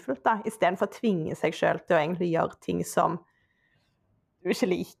verdifullt, da, i stedet for å tvinge seg selv til å egentlig gjøre ting som du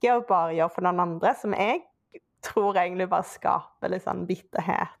ikke liker, og bare gjøre for noen andre, som jeg tror egentlig bare skaper litt sånn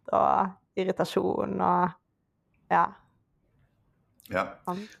bitterhet og irritasjon, og ja. Ja,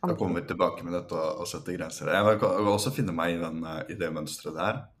 da kommer vi tilbake med dette og sette grenser. Jeg vil også finne meg i det mønstret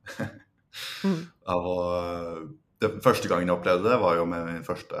der. Det første gangen jeg opplevde det var jo med min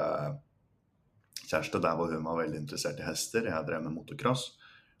første kjæreste, der hvor hun var veldig interessert i hester. Jeg drev med motocross,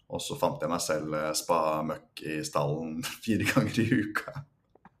 og så fant jeg meg selv spa-møkk i stallen 4 ganger i uka.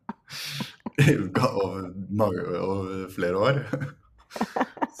 Over flere år.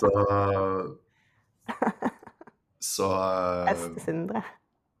 Så Sindre.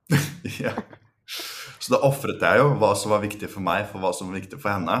 Ja. Så da offret jeg jo hva som var viktig for meg, for hva som var viktig for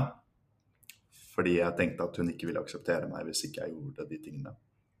henne. Fordi jeg tenkte at hun ikke ville akseptere meg hvis ikke jeg gjorde de tingene.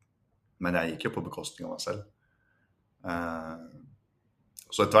 Men jeg gikk jo på bekostning av meg selv.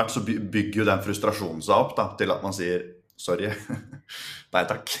 Så etter hvert så bygger jo den frustrasjonen seg opp da, til at man sier, sorry, nei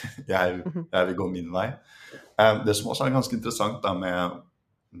takk, jeg vil gå min vei. Det som også er ganske interessant da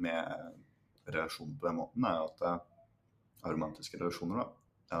med relasjoner på den måten, er at romantiske relasjoner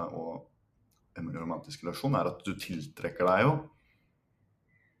da, og en romantisk relasjon er at du tiltrekker deg jo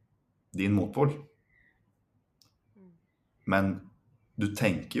din motpol. Men du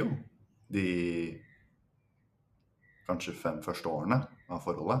tenker jo de kanskje 5 første årene av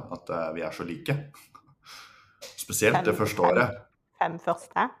forholdet at vi er så like. Spesielt det første året. 5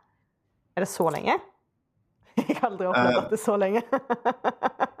 første? Er det så lenge? Jeg har aldri opplevd at det er så lenge.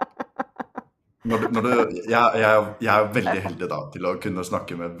 Jeg er veldig heldig da til å kunne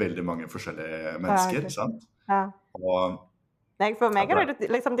snakke med veldig mange forskjellige mennesker, okay. Sant? Ja. Og for meg er det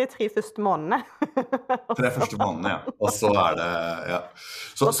liksom de 3 første månedene. 3 første månedene, ja. Og så er det, ja.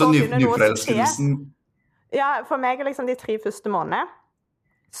 Så nyforelskelsen... Ja, for meg er liksom de 3 første månedene,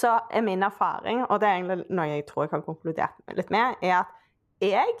 så er min erfaring, og det er egentlig noe jeg tror jeg kan konkludere litt med, er at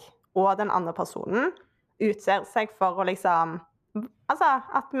jeg og den andre personen utser seg for å liksom... Altså,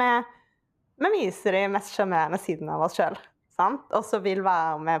 at vi viser de mest sjarmerende sidene av oss selv, sant? Og så vil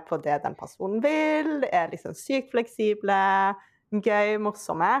være med på det den personen vil, er liksom sykt fleksible, gøy,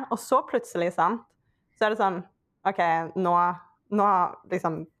 morsomme, og så plutselig, sant? Så er det sånn, ok, nå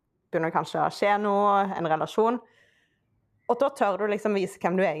liksom begynner det kanskje å skje noe, en relasjon, og da tør du liksom vise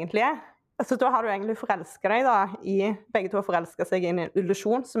hvem du egentlig er. Altså da har du egentlig forelsket deg da, begge to har forelsket seg i en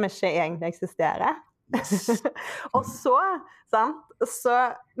illusjon som ikke egentlig eksisterer. Yes. Og så, sant?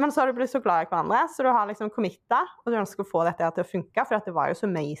 Men så har du blitt så glad i hverandre, så du har liksom committet, og du ønsker å få dette til å funke, for det var jo så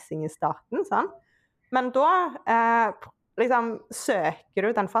amazing i starten, sant? Men da liksom søker du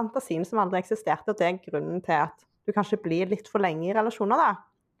den fantasien som aldri eksisterte, og det er grunnen til at du kanskje blir litt for lenge i relasjoner da.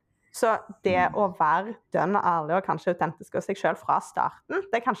 Så det å være dønn ærlig og kanskje autentisk av seg selv fra starten,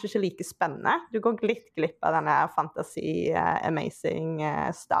 det er kanskje ikke like spennende. Du går litt glipp av denne fantasy-amazing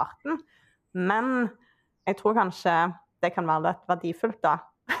starten. Men jeg tror kanskje det kan være litt verdifullt da.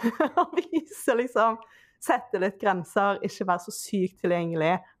 Å vise liksom, sette litt grenser, ikke være så sykt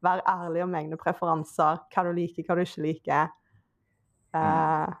tilgjengelig, være ærlig om egne preferanser, hva du liker, hva du ikke liker.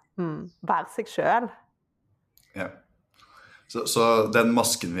 Være seg selv. Ja. Så den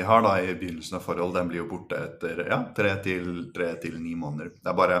masken vi har da i begynnelsen av forhold, den blir jo borte etter 3 til 9 måneder. Det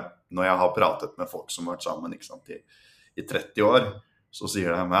er bare, når jeg har pratet med folk som har vært sammen, ikke sant, i 30 år, så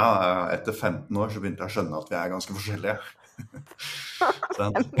sier de, etter 15 år så begynte jeg å skjønne at vi er ganske forskjellige.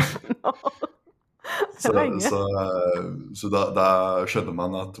 Så da skjønner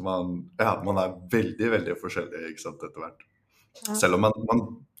man at man er veldig, veldig forskjellig, ikke sant, etter hvert. Selv om man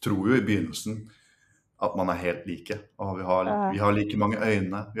tror jo i begynnelsen at man er helt like. Og vi har like mange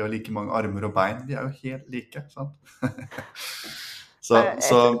øyne, vi har like mange armer og bein. Vi er jo helt like, sant? Men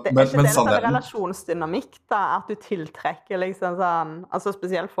det er sånn relasjonsdynamikk da, at du tiltrekker liksom sånn, altså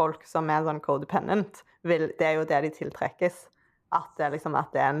spesielt folk som er sånn codependent, det er jo det de tiltrekkes, at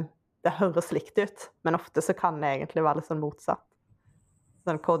det høres likt ut, men ofte så kan det egentlig være litt sånn motsatt.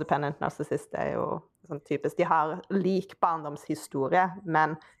 Sånn codependent narcissist er jo sånn typisk, de har lik barndomshistorie,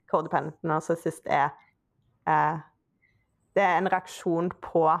 men codependent narcissist det er en reaksjon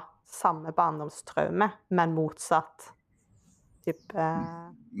på samme barndomstraume, men motsatt.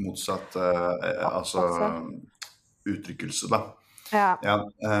 Motsatt, altså uttrykkelse da. Ja. Ja,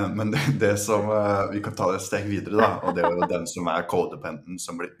 men det som, vi kan ta det et steg videre da, og det er jo den som codependent,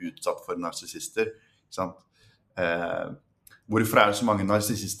 som blir utsatt for narsissister, ikke sant? Hvorfor det så mange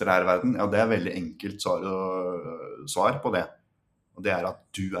narsissister her i verden? Ja, det er veldig enkelt svar på det. Og det at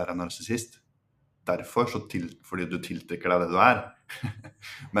du en narsissist. Derfor, fordi du tiltrekker deg det du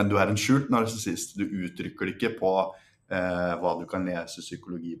Men du en skjult narsissist. Du uttrykker det ikke på hva du kan lese i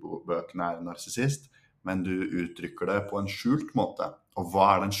psykologibøkene en narsissist, men du uttrykker det på en skjult måte. Og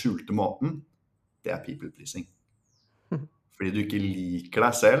hva den skjulte måten? Det people pleasing. Fordi du ikke liker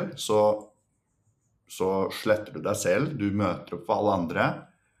deg selv, så sletter du deg selv. Du møter opp for alle andre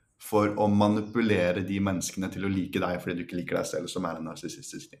for å manipulere de menneskene til å like deg fordi du ikke liker deg selv, som en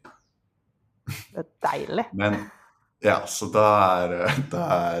narsissistisk ting. Det deilig. Men, ja, så da det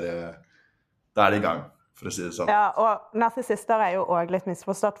i gang, for å si det sånn. Ja, og narsissister jo også litt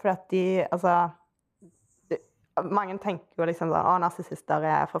misforstått, for at mange tenker jo liksom sånn, narsissister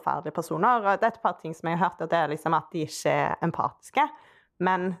forferdelige personer, og det et par ting som jeg har hørt, det liksom at de ikke empatiske,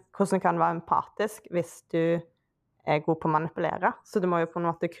 men hvordan kan det være empatisk hvis du god på å manipulere? Så du må jo på en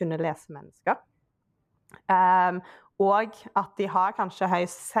måte kunne lese mennesker. Og at de har kanskje høy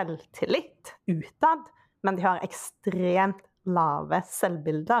selvtillit utad, men de har ekstremt lave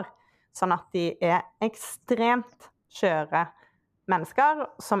selvbilder, sånn at de ekstremt skjøre mennesker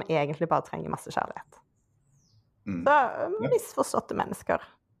som egentlig bare trenger masse kjærlighet. Så misforståtte mennesker.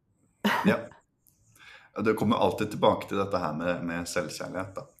 Ja. Det kommer alltid tilbake til dette her med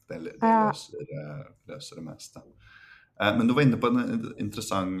selvkjærlighet da. Det løser det meste. Men du var inne på en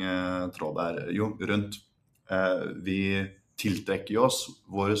interessant tråd der, jo, rundt vi tiltrekker oss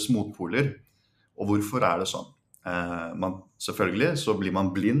våre motpoler, og hvorfor det sånn? Selvfølgelig så blir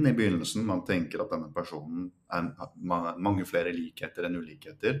man blind i begynnelsen, man tenker at denne personen mange flere likheter enn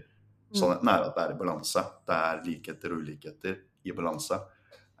ulikheter. Sannheten at det i balanse, det likheter og ulikheter i balanse.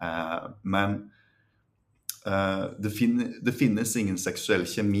 Men det finnes ingen seksuell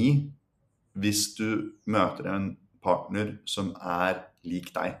kjemi hvis du møter en partner som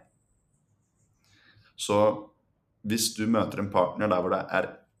lik deg. Så hvis du møter en partner der hvor det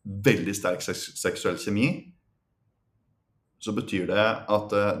veldig sterk seksuell kjemi, så betyr det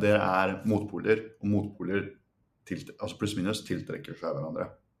at dere motpoler, og motpoler altså pluss minus tiltrekker seg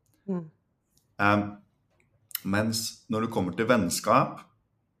hverandre. Mens når du kommer til vennskap,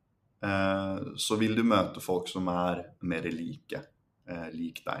 så vil du møte folk som mer lik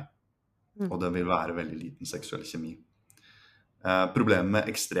deg. Og det vil være veldig liten seksuell kjemi. Problemet med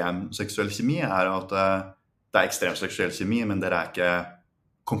ekstrem seksuell kjemi at det ekstrem seksuell kjemi, men dere ikke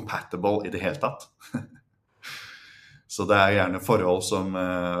compatible i det hele tatt. Så det gjerne forhold som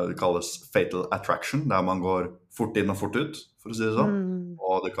det kalles fatal attraction, der man går fort inn og fort ut, for å si det sånn.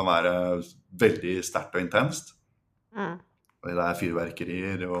 Og det kan være veldig sterkt og intenst. Og det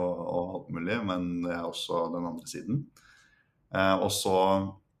fyrverkerier og alt mulig, men det også den andre siden. Og så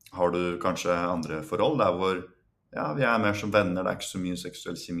har du kanskje andre forhold der hvor vi mer som venner, det ikke så mye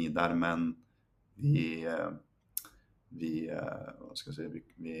seksuell kjemi der, men hva skal jeg si,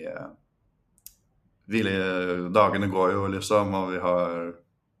 dagene går jo liksom, og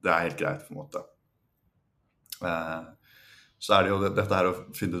det helt greit på en måte. Så det jo dette her å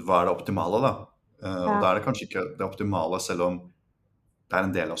finne ut hva det optimale da. Og da det kanskje ikke det optimale, selv om det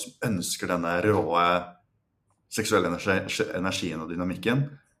en del av oss som ønsker denne råe seksuelle energien og dynamikken.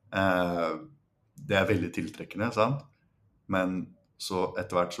 Det veldig tiltrekkende, sant? Men så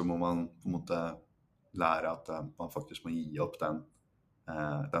etter hvert så må man på en måte lære at man faktisk må gi opp den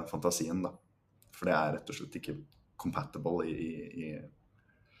fantasien da. For det rett og slett ikke compatible i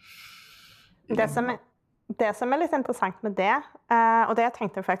det som litt interessant med det, og det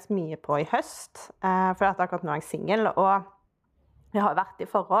tenkte jeg faktisk mye på i høst, for at akkurat nå jeg single, og jeg har vært i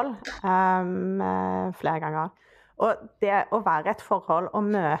forhold flere ganger. Og det å være et forhold og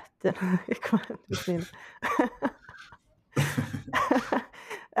møte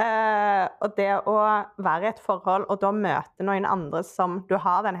og det å være et forhold og da møte noen andre som du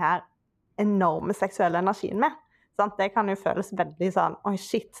har den her enorme seksuelle energien med, sant? Det kan jo føles veldig sånn, oi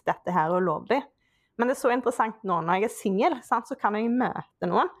shit, dette her ulovlig. Men det så interessant nå når jeg single, sant? Så kan jeg møte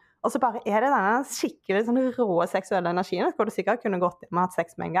noen, og så bare det denne skikkelig sånn rå seksuelle energien, hvor du sikkert kunne gått inn og hatt sex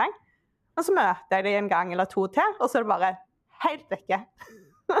med en gang. Og så møter jeg dem en gang eller to til, og så det bare helt vekke.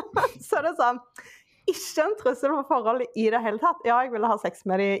 Så det sånn, ikke en trussel på forholdet i det hele tatt. Ja, jeg ville ha sex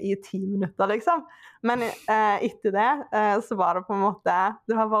med dem i 10 minutter, liksom. Men etter det, så var det på en måte,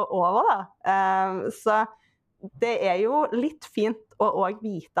 det var bare over da. Så det jo litt fint å også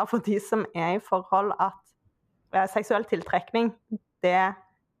vite for de som i forhold at seksuell tiltrekning, det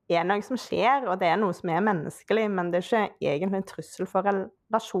noe som skjer, og det noe som menneskelig, men det ikke egentlig en trussel for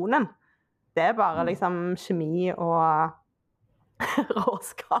relasjonen. Det bare liksom kjemi og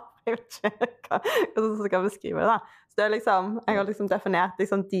råskap, jeg vet ikke hva som skal beskrive det. Så det liksom, jeg har liksom definert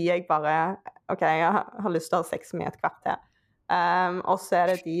liksom, de jeg bare, ok, jeg har lyst til å ha sex med et kvarter. Og så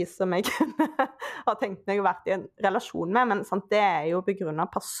det de som jeg har tenkt meg å vært i en relasjon med, men sant, det jo på grunn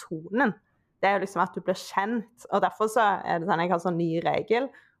av personen. Det jo liksom at du blir kjent, og derfor så det sånn, jeg har sånn ny regel,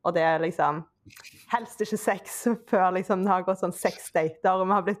 og det liksom helst ikke sex før liksom, det har gått sånn 6 dater og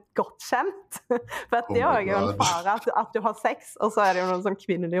vi har blitt godt kjent. For at det jo en fare at du har sex, og så det jo noen sånn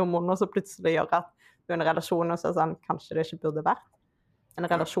kvinnelige hormoner som plutselig gjør at du en relasjon, og så sånn, kanskje det ikke burde vært en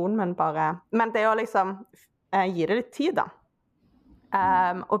relasjon, men det jo liksom gi det litt tid da.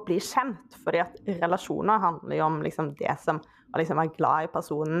 Og bli kjent, fordi at relasjoner handler jo om liksom, det som å liksom, være glad i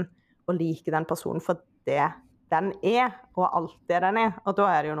personen og like den personen for det den og alt det den og da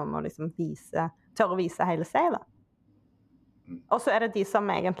det jo noe med å liksom tørre å vise hele seg da. Og så det de som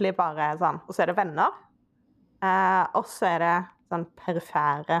egentlig bare sånn, og så det venner, og så det sånn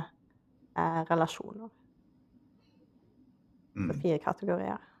perifere relasjoner. Så 4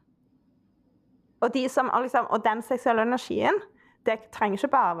 kategorier. Og de som, liksom, og den seksuelle energien, det trenger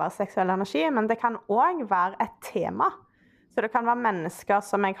ikke bare være seksuell energi, men det kan også være et tema. Så det kan være mennesker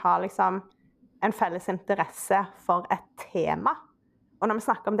som jeg har liksom en felles interesse for et tema. Og når vi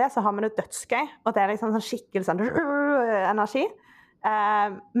snakker om det, så har vi det dødsgøy, og det liksom sånn skikkelig sånn energi.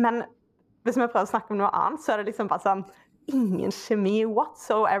 Men hvis vi prøver å snakke om noe annet, så det liksom bare sånn ingen kjemi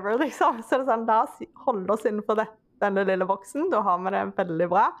whatsoever, liksom. Så det sånn, la oss holde oss innenfor denne lille boksen, da har vi det veldig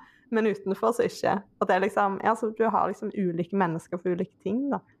bra, men utenfor så ikke. Og det liksom, ja, så du har liksom ulike mennesker for ulike ting,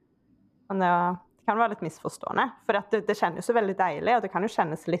 da. Men det kan være litt misforstående, for det kjennes jo veldig deilig, og det kan jo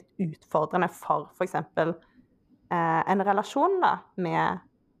kjennes litt utfordrende for eksempel en relasjon da, med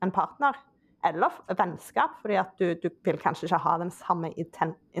en partner, eller vennskap, fordi at du vil kanskje ikke ha den samme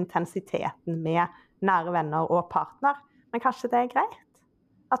intensiteten med nære venner og partner, men kanskje det greit.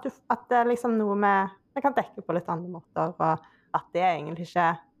 At det liksom noe med, det kan dekke på litt andre måter, og at det egentlig ikke,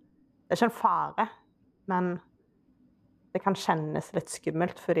 det ikke en fare, men det kan kjennes litt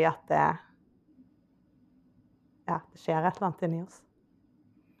skummelt, fordi at det skjer et eller annet inni oss.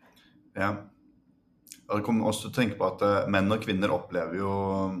 Ja. Og det kommer også til å tenke på at menn og kvinner opplever jo,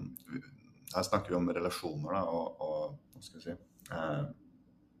 her snakker vi om relasjoner da, og hva skal jeg si,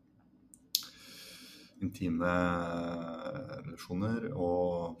 intime relasjoner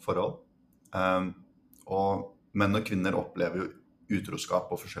og forhold. Og menn og kvinner opplever jo utroskap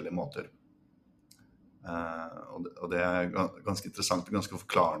på forskjellige måter. Og det ganske interessant og ganske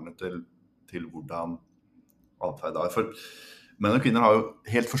forklarende til hvordan atferd er. For menn og kvinner har jo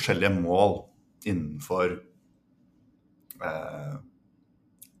helt forskjellige mål innenfor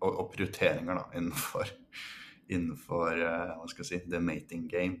og prioriteringer da, innenfor hva skal jeg si, the mating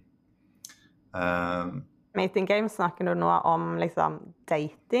game. Mating game, snakker du nå om liksom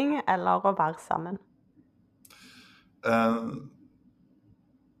dating eller å være sammen?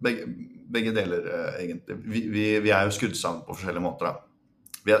 Begge deler egentlig. Vi jo skrudd sammen på forskjellige måter da.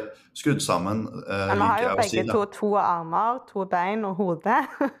 Vi skrudd sammen, men vi har jo begge to armer, 2 bein og hode.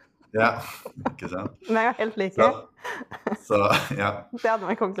 Ja, ikke sant? Vi jo helt like. Så, ja. Det hadde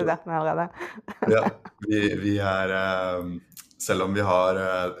vi konkludert med allerede. Ja, vi selv om vi har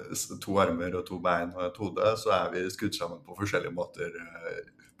 2 armer og 2 bein og et hode, så vi skrudd sammen på forskjellige måter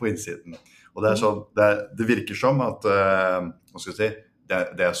på innsiden. Og det sånn, det virker som at, hva skal jeg si,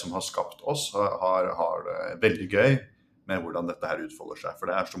 det som har skapt oss har det veldig gøy med hvordan dette her utfolder seg. For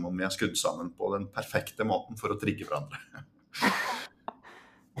det som om vi har skrudd sammen på den perfekte måten for å trigge hverandre.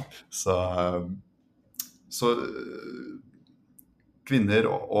 Så kvinner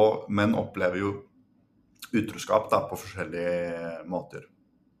og menn opplever jo utroskap da, på forskjellige måter.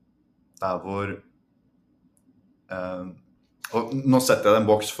 Der hvor og nå setter jeg det i en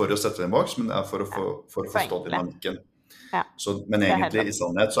boks for å sette det i en boks, men det for å forstå dynamikken. Ja. Så, men egentlig i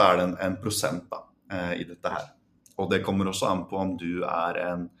sannhet så det en prosent da, i dette her. Og det kommer også an på om du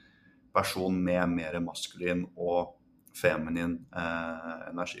en person med mer maskulin og feminin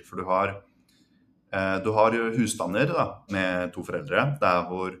energi. For du har jo husstander da, med 2 foreldre, der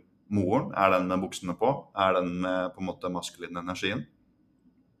hvor moren den med buksene på, den med på en måte maskulin energien.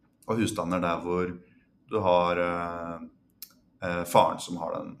 Og husstander der hvor du har faren som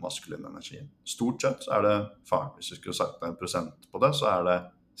har den maskuline energien. Stort sett så det faren. Hvis du skulle sagt en prosent på det, så det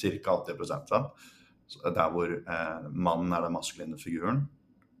cirka 80%. Sant? Der hvor mannen den maskuline figuren,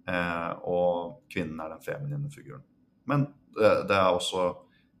 og kvinnen den feminine figuren. Men det også...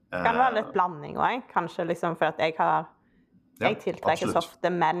 Kan det være litt blanding også, kanskje liksom for at jeg har Jeg tiltrekkes absolutt. ofte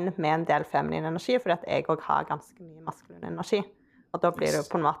menn med en del feminin energi, fordi at jeg også har ganske mye maskulin energi. Og da blir det jo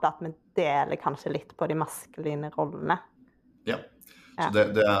på en måte at vi deler kanskje litt på de maskuline rollene. Ja, Ja.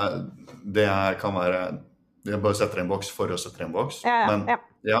 så kan være, jeg bare setter en boks for å sette en boks, Ja. men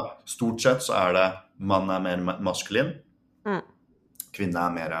ja, stort sett så er det, mann er mer maskulin, kvinne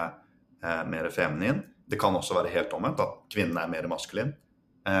er mer feminin. Det kan også være helt omvendt, at kvinnen er mer maskulin,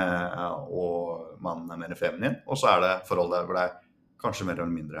 og mannen er mer feminin, og så er det forholdet hvor det er kanskje mer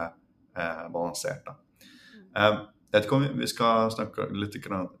eller mindre balansert da. Jeg vet ikke om vi skal snakke litt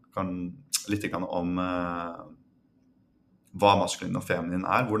grann om hva maskulin og feminin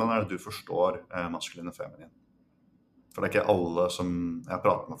er. Hvordan er det du forstår maskulin og feminin? For det er ikke alle som, jeg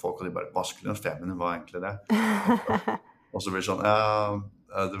prater med folk og de bare, maskulin og feminin, hva er egentlig det? Og så blir det sånn,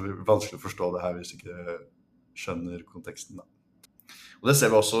 det blir vanskelig å forstå det her hvis ikke skjønner konteksten da. Og det ser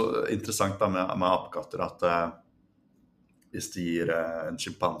vi også interessant da med apekatter, at hvis de gir en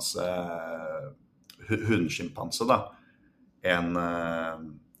skimpanse, hundskimpanse da, en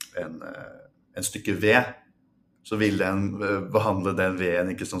stykke ved, så vil den behandle den veden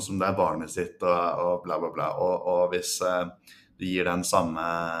ikke sånn som det er barnet sitt og bla bla bla. Og hvis du gir den samme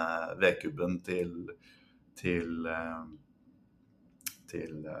vedkubben til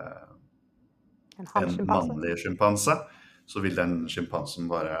en mannlig skimpanse, så vil den skimpansen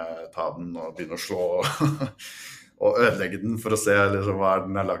bare ta den og begynne å slå og ødelegge den for å se liksom, hva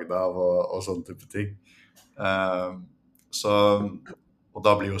den er laget av og sånne type ting. Og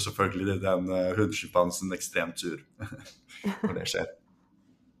da blir jo selvfølgelig den hundskimpansen ekstremt sur når det skjer.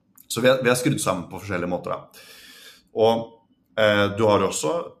 Så vi har skrudd sammen på forskjellige måter da. Og du har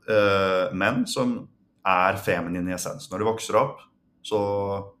også menn som er feminin i essens. Når de vokser opp, så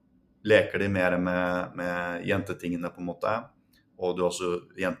leker de mer med jentetingene på en måte, og du har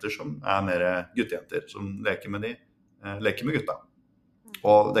også jenter som er mer guttejenter, som leker med gutta.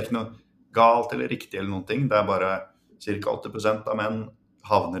 Og det er ikke noe galt eller riktig eller noen ting, det er bare ca. 80% av menn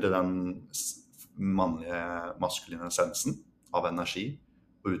havner i den mannlige, maskuline essensen av energi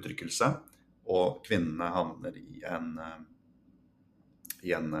og uttrykkelse, og kvinnene havner i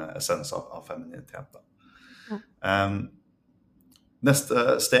en essens av femininitet da.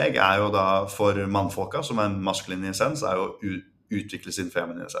 Neste steg er jo da for mannfolka, som er en maskulin essens, er jo å utvikle sin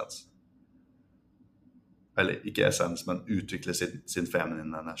feminine essens. Eller ikke essens, men utvikle sin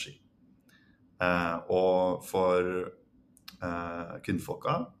feminine energi. Og for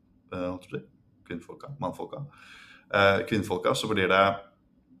kvinnfolka, så blir det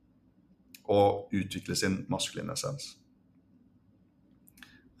å utvikle sin maskuline essens.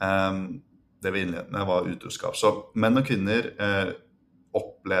 Det vi innledet med var utroskap. Så menn og kvinner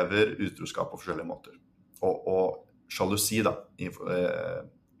opplever utroskap på forskjellige måter. Og sjalusi da, de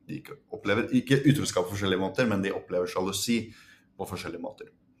opplever ikke utroskap på forskjellige måter, men de opplever sjalusi på forskjellige måter.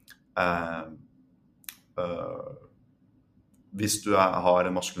 Hvis du har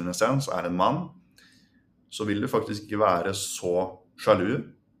en maskulin essens, er en mann, så vil du faktisk ikke være så sjalu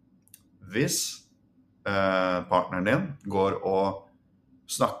hvis partneren din går og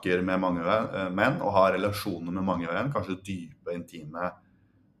snakker med mange menn og har relasjoner med mange menn, kanskje dype,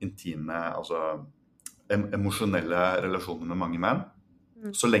 intime, altså emosjonelle relasjoner med mange menn,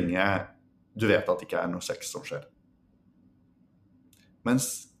 så lenge du vet at det ikke er noe sex som skjer.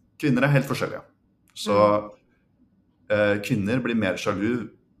 Mens kvinner er helt forskjellige. Så kvinner blir mer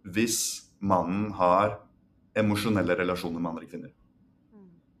sjalu hvis mannen har emosjonelle relasjoner med andre kvinner.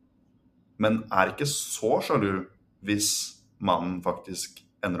 Men er ikke så sjalu hvis mannen faktisk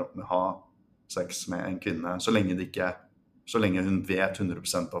ender opp med å ha sex med en kvinne, så lenge hun vet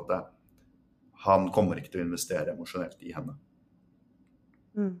 100% at han kommer ikke til å investere emosjonelt i henne.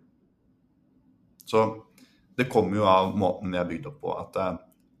 Så det kommer jo av måten vi er bygd opp på, at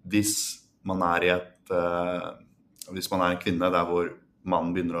hvis man er en kvinne der hvor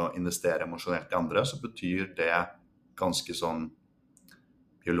mannen begynner å investere emosjonelt i andre, så betyr det ganske sånn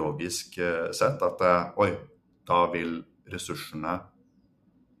biologisk sett at da vil ressursene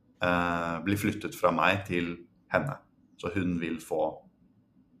bli flyttet fra meg til henne. Så hun vil få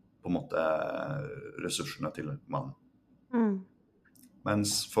på en måte ressursene til mannen.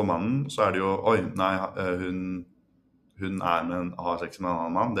 Mens for mannen så er det jo, hun har sex med en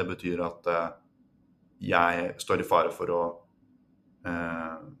annen mann. Det betyr at jeg står i fare for å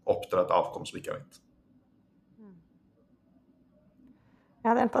oppdra et avkom som ikke er mitt. Ja,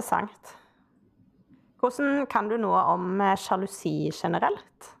 det er interessant. Hvordan kan du noe om sjalusi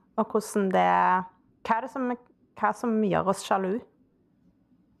generelt? Og hva er det som gjør oss sjalu?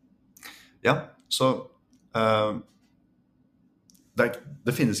 Ja, så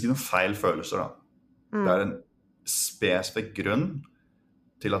det finnes ikke noen feil følelser da. Det er en spesifikk grunn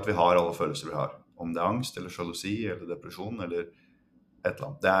til at vi har alle følelser vi har. Om det angst, eller sjalusi, eller depresjon, eller et eller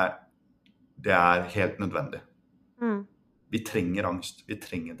annet. Det helt nødvendig. Vi trenger angst, vi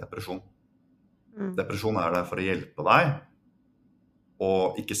trenger depresjon. Depresjon der for å hjelpe deg,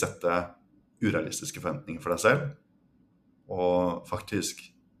 og ikke sette urealistiske forventninger for deg selv, og faktisk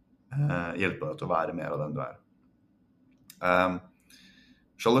hjelpe deg til å være mer av den du er.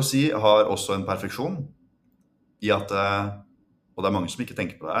 Sjalusi har også en perfeksjon i at, og det er mange som ikke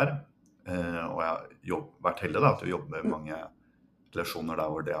tenker på det her, og jeg har vært heldig da, til å jobbe med mange relasjoner der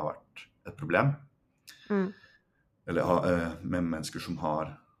hvor det har vært et problem, eller med mennesker som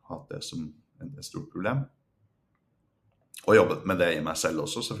har hatt det som et stort problem, og jobbet med det i meg selv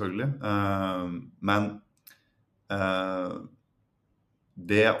også selvfølgelig, men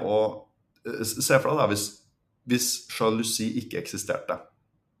det å se for deg da, hvis sjalusi ikke eksisterte,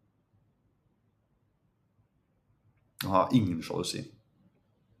 ha ingen sjalusi,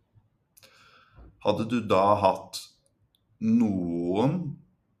 hadde du da hatt noen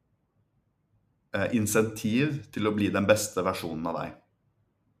insentiv til å bli den beste versjonen av deg?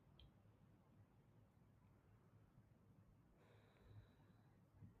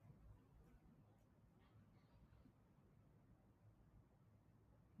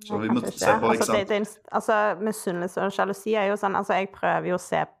 Så vi må se på, ikke sant? Altså, misunnelse og sjalusi jo sånn, altså jeg prøver jo å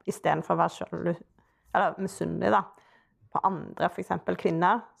se, i stedet for å være sjalu, eller misunnelig da, på andre, for eksempel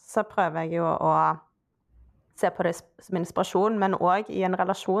kvinner, så prøver jeg jo å se på det som inspirasjon, men også i en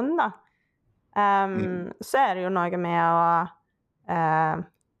relasjon da. Så det jo noe med å,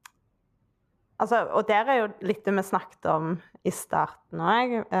 altså, og der jo litt det vi snakket om i starten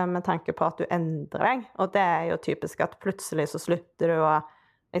også, med tanke på at du endrer deg, og det jo typisk at plutselig så slutter du å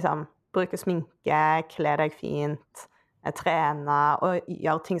liksom, bruke sminke, kle deg fint, trene og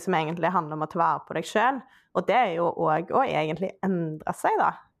gjøre ting som egentlig handler om å ta vare på deg selv. Og det jo også å egentlig endre seg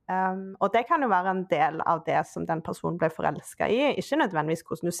da. Og det kan jo være en del av det som den personen ble forelsket i. Ikke nødvendigvis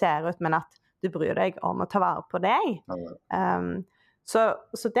hvordan du ser ut, men at du bryr deg om å ta vare på deg.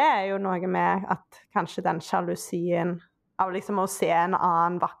 Så det jo noe med at kanskje den sjalusien av liksom å se en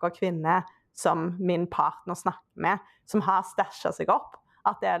annen vakker kvinne som min partner snakker med, som har stæsjet seg opp,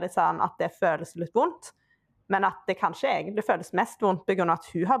 at det litt sånn, at det føles litt vondt, men at det kanskje egentlig føles mest vondt på grunn av at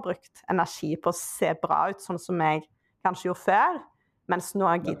hun har brukt energi på å se bra ut, sånn som jeg kanskje gjorde før, mens nå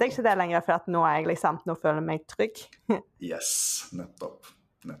gidder jeg ikke det lenger, for at nå jeg liksom, nå føler jeg meg trygg. Yes, nettopp.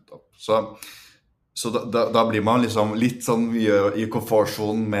 Så da blir man liksom litt sånn mye i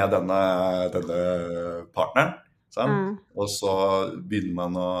komfortsonen med denne partneren, sant? Og så begynner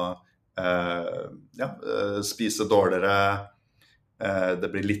man å spise dårligere. Det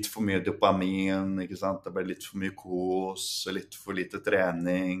blir litt for mye dopamin, ikke sant? Det blir litt for mye kos, litt for lite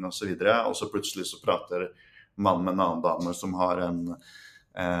trening og så videre. Og så plutselig så prater mannen med en annen dame som har en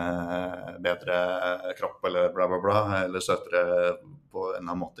bedre kropp eller bla bla bla, eller søtere på en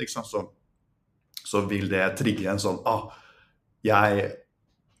annen måte, ikke sant? Så vil det trigge en sånn, jeg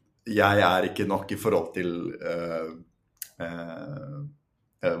ikke nok i forhold til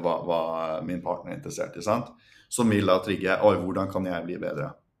hva min partner interessert i, sant? Som vil da trigge, hvordan kan jeg bli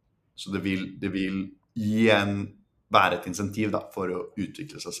bedre? Så det vil være et insentiv da, for å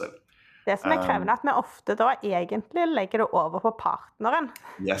utvikle seg selv. Det som krevende at vi ofte da egentlig legger det over på partneren.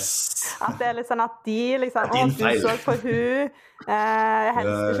 Yes. At det litt sånn at de liksom, du så på hun, jeg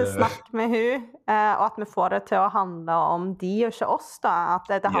helst ikke snakke med hun, og at vi får det til å handle om de og ikke oss da. At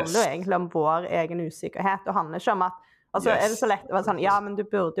det handler jo egentlig om vår egen usikkerhet, og handler ikke om at altså, det så lett å være sånn, ja, men du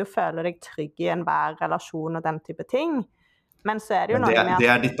burde jo føle deg trygg i enhver relasjon og den type ting. Men så det jo noe med at...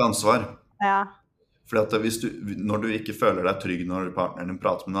 Det ditt ansvar. Ja. For at når du ikke føler deg trygg når partneren din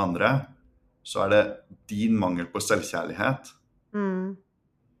prater med den andre, så det din mangel på selvkjærlighet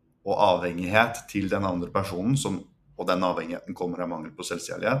og avhengighet til den andre personen, og den avhengigheten kommer av mangel på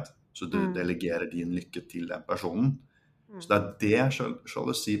selvkjærlighet, så du delegerer din lykke til den personen. Så det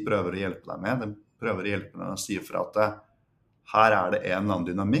sjalusi prøver å hjelpe deg med. Den prøver å hjelpe deg å si fra at her det en eller annen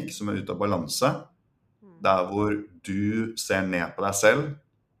dynamikk som ute av balanse, der hvor du ser ned på deg selv,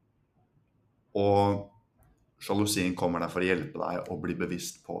 og sjalusien kommer der for å hjelpe deg å bli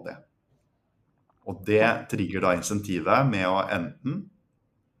bevisst på det. Og det trigger da insentivet med å enten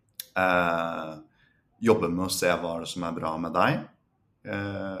jobbe med å se hva som bra med deg,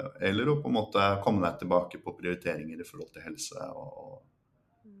 eller å på en måte komme deg tilbake på prioriteringer i forhold til helse og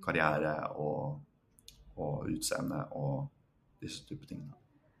karriere og utseende og disse type tingene.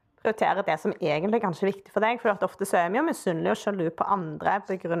 Prioritere det som egentlig kanskje er viktig for deg, for at ofte så vi jo misunnelige og sjalu på andre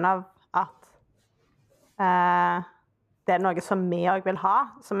på grunn av at det noe som vi også vil ha,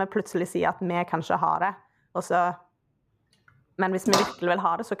 som vi plutselig sier at vi kanskje har det. Og så, men hvis vi virkelig vil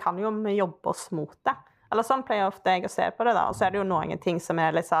ha det, så kan jo vi jobbe oss mot det. Eller sånn pleier ofte jeg å se på det da. Og så det jo noen ting som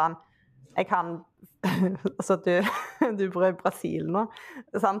litt sånn, jeg kan, altså du bor i Brasil nå,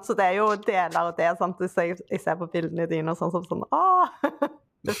 sant? Så det jo deler av det, sant? Jeg ser på bildene dine og sånn,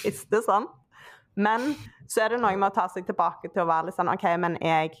 det frister sånn. Men så det noe med å ta seg tilbake til å være litt sånn, ok, men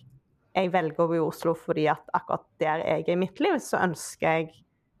jeg velger å bo i Oslo fordi at akkurat der jeg i mitt liv, så ønsker jeg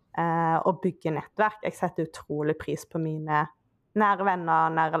å bygge nettverk. Jeg setter utrolig pris på mine nære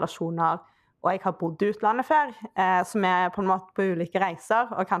venner, nære relasjoner, og jeg har bodd i utlandet før, som på en måte på ulike reiser,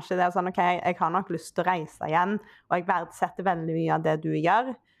 og kanskje det sånn, ok, jeg har nok lyst til å reise igjen, og jeg verdsetter veldig mye av det du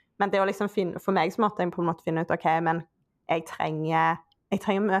gjør, men det å liksom for meg så måtte jeg på en måte finne ut, ok, men jeg trenger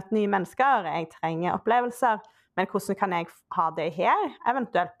å møte nye mennesker, jeg trenger opplevelser, men hvordan kan jeg ha det her,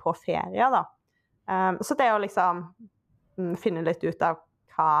 eventuelt på ferie da? Så det å liksom finne litt ut av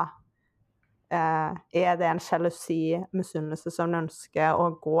hva det en sjalusi, misunnelse som du ønsker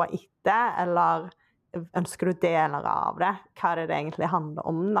å gå etter, eller ønsker du deler av det? Hva det egentlig handler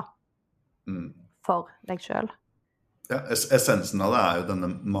om da? For deg selv? Ja, essensen av det jo denne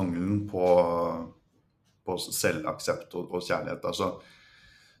mangelen på selvaksept og kjærlighet. Altså,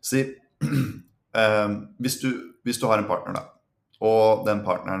 hvis du har en partner da, og den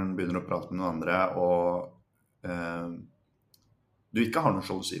partneren begynner å prate med noen andre, og du ikke har noe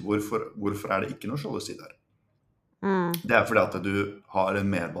sjalusi. Hvorfor det ikke noe sjalusi der? Det fordi at du har en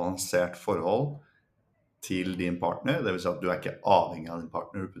mer balansert forhold til din partner. Det vil si at du ikke avhengig av din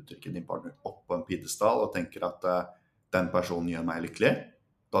partner. Du putter ikke din partner opp på en pidestall og tenker at den personen gjør meg lykkelig.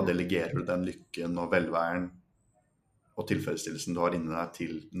 Da delegerer du den lykken og velværen og tilfredsstillelsen du har inni deg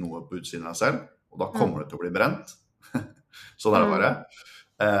til noe på utsiden av deg selv. Og da kommer det til å bli brent. Sånn det bare.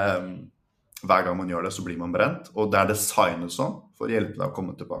 Hver gang man gjør det, så blir man brent. Og det designet sånn for å hjelpe deg å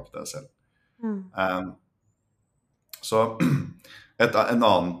komme tilbake til deg selv. Så en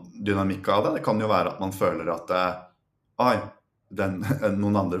annen dynamikk av det kan jo være at man føler at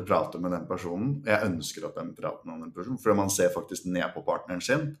noen andre prater med den personen. Jeg ønsker at den prater med den personen, for man ser faktisk ned på partneren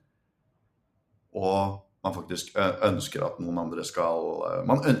sin. Og man faktisk ønsker at noen andre skal...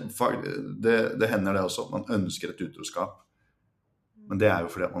 det hender det også, at man ønsker et utroskap. Men det jo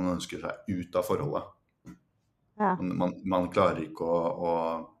fordi at man ønsker seg ut av forholdet. Ja. Man klarer ikke å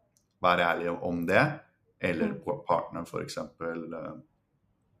være ærlig om det, eller partneren for eksempel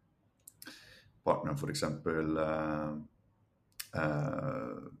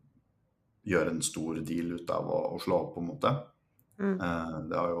gjør en stor deal ut av å slå opp på en måte.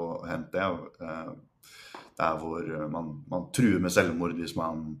 Det har jo hendt det. Det hvor man truer med selvmord hvis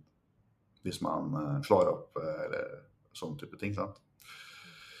man slår opp, eller sånn type ting, sant?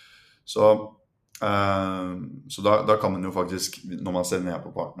 Så da kan man jo faktisk, når man ser ned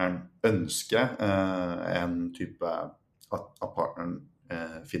på partneren, ønske en type at partneren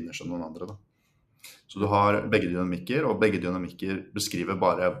finner seg noen andre da. Så du har begge dynamikker, og begge dynamikker beskriver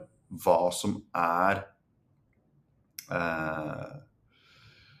bare hva som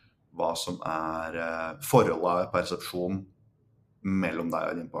forholdet av persepsjon mellom deg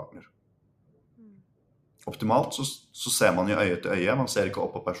og din partner. Optimalt så ser man jo øye til øye, man ser ikke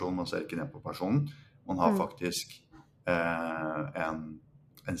opp på personen, man ser ikke ned på personen. Man har faktisk en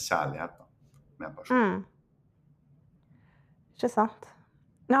kjærlighet da, med personen. Ikke sant.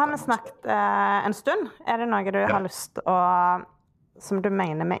 Nå har vi snakket en stund. Det noe du har lyst til å, som du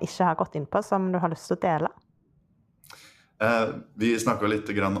mener vi ikke har gått inn på, som du har lyst til å dele? Vi snakket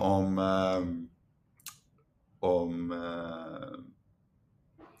litt grann om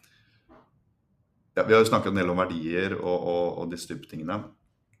vi har jo snakket en del om verdier og disse type tingene.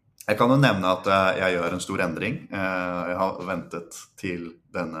 Jeg kan jo nevne at jeg gjør en stor endring. Jeg har ventet til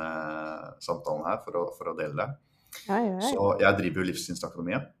denne samtalen her for å dele det. Så jeg driver jo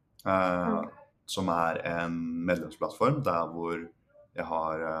Livssynsakademiet, som en medlemsplattform der hvor jeg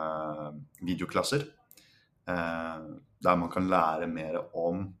har videoklasser, der man kan lære mer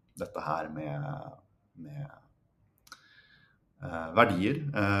om dette her med verdier,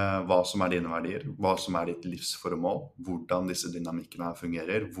 hva som dine verdier, hva som ditt livsformål, hvordan disse dynamikkene her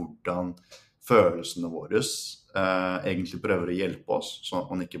fungerer, hvordan følelsene våre egentlig prøver å hjelpe oss, sånn at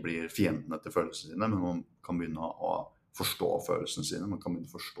man ikke blir fiendene til følelsene sine, men man kan begynne å forstå følelsene sine, man kan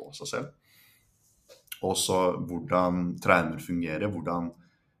begynne å forstå seg selv. Og så hvordan traumer fungerer, hvordan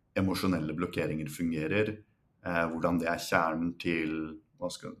emosjonelle blokkeringer fungerer, hvordan det kjernen til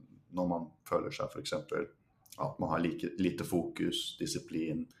når man føler seg for eksempel at man har lite fokus,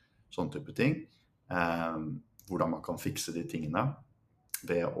 disiplin, sånn type ting. Hvordan man kan fikse de tingene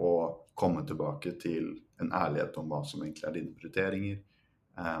ved å komme tilbake til en ærlighet om hva som egentlig dine prioriteringer,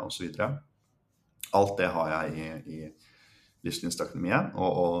 og så videre. alt det har jeg i livsgninstakademiet,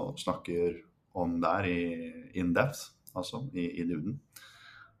 og snakker om der in depth, altså i duden.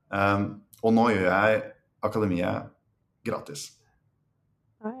 Og nå gjør jeg akademiet gratis.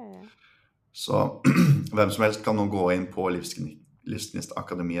 Så hvem som helst kan nå gå inn på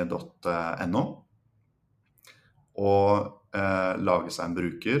livsgnistakademiet.no og lage seg en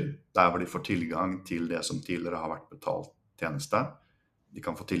bruker, der hvor de får tilgang til det som tidligere har vært betalt tjeneste. De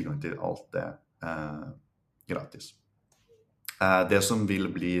kan få tilgang til alt det gratis. Det som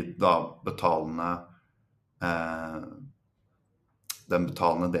vil bli da den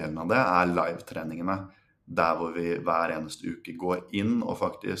betalende delen av det live-treningene, der hvor vi hver eneste uke går inn og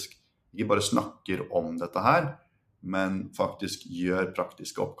faktisk ikke bare snakker om dette her, men faktisk gjør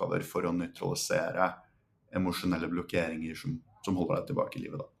praktiske oppgaver for å nøytralisere emosjonelle blokkeringer som holder deg tilbake i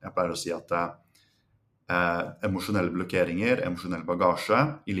livet. Da. Jeg pleier å si at emosjonelle blokkeringer, emosjonell bagasje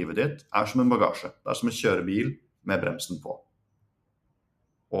i livet ditt som en bagasje. Det som å kjøre bil med bremsen på.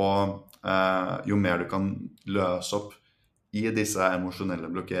 Og jo mer du kan løse opp i disse emosjonelle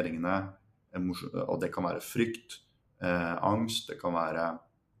blokkeringene, og det kan være frykt, angst, det kan være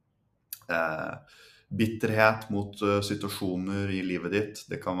bitterhet mot situasjoner i livet ditt,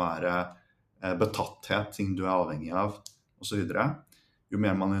 det kan være betatthet, ting du avhengig av, og så videre. Jo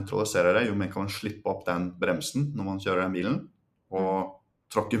mer man neutraliserer det, jo mer kan man slippe opp den bremsen når man kjører den bilen, og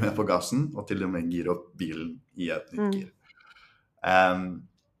tråkke med på gassen, og til og med gire opp bilen i et nytt gir.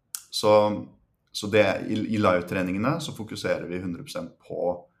 Så det, i live-treningene så fokuserer vi 100%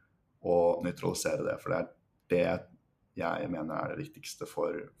 på å neutralisere det, for det jeg mener det viktigste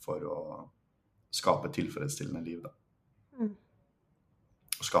for å skape et tilfredsstillende liv. Da.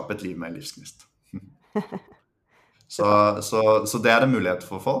 Å skape et liv med livsgnist. så det en mulighet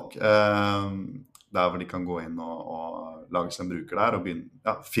for folk, der hvor de kan gå inn og lage seg en bruker der, og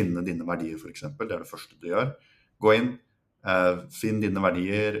begynne, finne dine verdier for eksempel, det det første du gjør. Gå inn, finn dine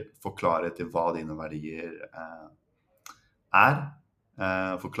verdier, få klarhet i hva dine verdier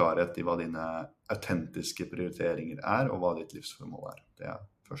få klarhet i hva dine autentiske prioriteringer og hva ditt livsformål Det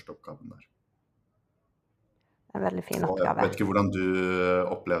første oppgaven der. Det en veldig fin oppgave. Jeg vet ikke hvordan du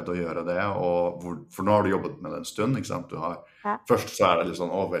opplevde å gjøre det, for nå har du jobbet med det en stund, ikke sant? Først så det litt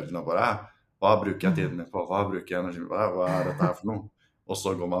sånn overveldende bare, hva bruker jeg tiden min på, hva bruker jeg energien på, hva dette her for noe? Og så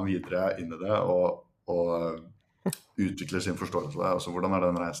går man videre inn i det, og utvikler sin forståelse av det. Altså, hvordan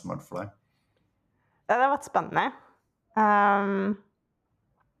den reisen vært for deg? Det har vært spennende.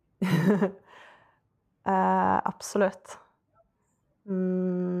 Absolutt.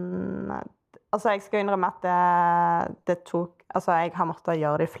 Altså, jeg skal innrømme at det tok, altså, jeg har måttet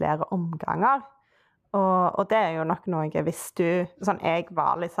gjøre det i flere omganger, og det jo nok noe hvis du, sånn, jeg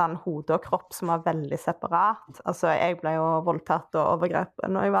var litt sånn hode og kropp som var veldig separat. Altså, jeg ble jo voldtatt og overgrepet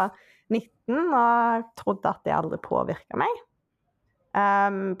når jeg var 19, og jeg trodde at det aldri påvirket meg.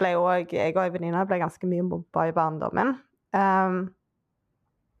 Jeg og en venninne ble ganske mye mobbet i barndommen.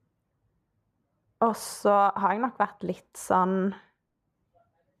 Og så har jeg nok vært litt sånn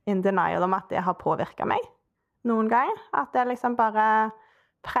in denial om at det har påvirket meg noen ganger. At det liksom bare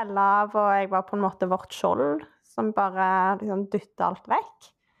prellet av, og jeg var på en måte vårt skjold som bare liksom dyttet alt vekk.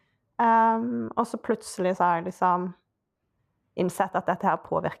 Og så plutselig så har jeg liksom innsett at dette her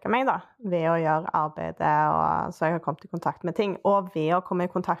påvirker meg da, ved å gjøre arbeidet, og så jeg har kommet i kontakt med ting, og ved å komme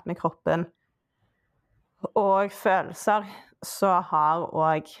i kontakt med kroppen og følelser, så har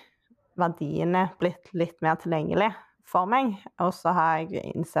også verdiene blitt litt mer tilgjengelig for meg, og så har jeg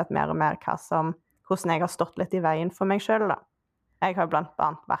innsett mer og mer hvordan jeg har stått litt i veien for meg selv da. Jeg har blant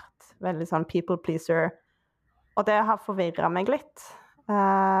annet vært veldig sånn people pleaser, og det har forvirret meg litt.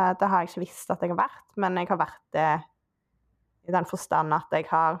 Det har jeg ikke visst at jeg har vært, men jeg har vært det i den forstand at jeg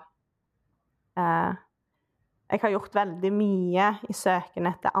har gjort veldig mye i søken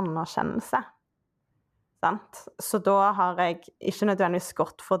etter anerkjennelse. Sant? Så da har jeg ikke nødvendigvis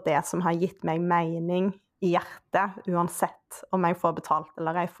gått for det som har gitt meg mening i hjertet, uansett om jeg får betalt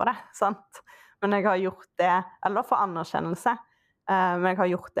eller ei for det. Sant? Men jeg har gjort det, eller for anerkjennelse, men jeg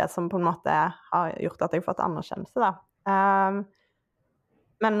har gjort det som på en måte har gjort at jeg har fått anerkjennelse. Da.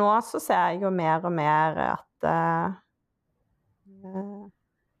 Men nå så ser jeg jo mer og mer at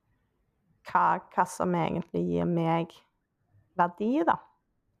hva som egentlig gir meg verdi, da.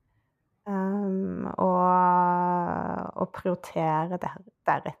 Og prioritere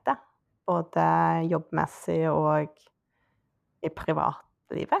deretter, både jobbmessig og i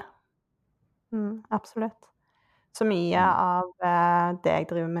privatlivet. Absolutt. Så mye av det jeg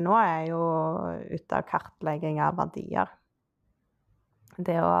driver med nå jo ut av kartlegging av verdier.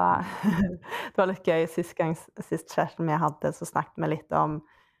 Det var litt gøy sist session vi hadde, så snakket vi litt om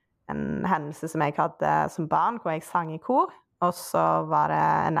en hendelse som jeg hadde som barn, hvor jeg sang i kor, og så var det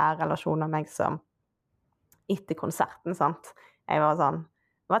en nær relasjon av meg som etter konserten, sant? Jeg var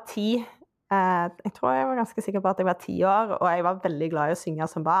 10, jeg tror jeg var ganske sikker på at jeg var 10 år, og jeg var veldig glad i å synge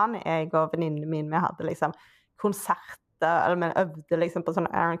som barn. Jeg og venninnene mine, vi hadde liksom konserter, eller vi øvde liksom på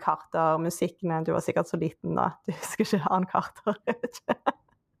sånn Aaron Carter-musikkene. Du var sikkert så liten da, du husker ikke Aaron Carter, jeg vet ikke.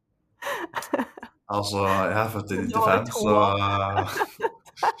 Altså, jeg er født i 95, så...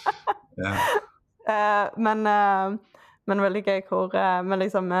 ja. Men veldig gøy hvor vi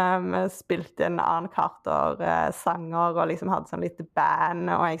spilte en annen Carter-sanger og liksom hadde sånn lite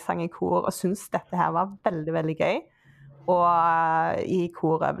band, og jeg sang i kor og syntes dette her var veldig, veldig gøy. Og i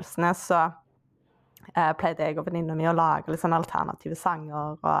korøvelsene så pleide jeg og venninnen min å lage litt sånn alternative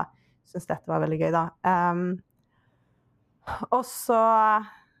sanger, og syntes dette var veldig gøy da. Og så...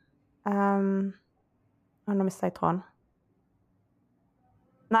 nå mistet jeg tråden.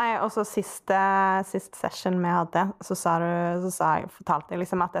 Nei, og så siste session vi hadde, så fortalte jeg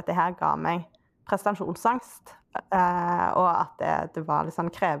liksom at dette her ga meg prestasjonsangst, og at det var litt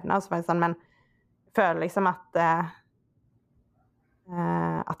sånn krevende, og så var jeg sånn, men jeg føler liksom at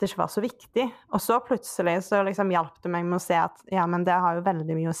det ikke var så viktig. Og så plutselig så liksom hjalp det meg med å se at, ja, men det har jo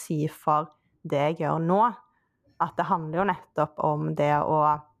veldig mye å si for det jeg gjør nå. At det handler jo nettopp om det å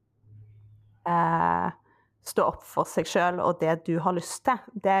stå opp for seg selv, og det du har lyst til,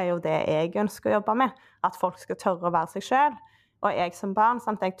 det er jo det jeg ønsker å jobbe med. At folk skal tørre å være seg selv. Og jeg som barn,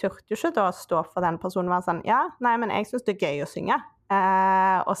 sant, jeg turte jo ikke da å stå for den personen og være sånn, ja, nei, men jeg synes det er gøy å synge.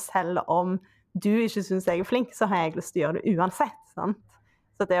 Og selv om du ikke synes jeg er flink, så har jeg lyst til å gjøre det uansett, sant?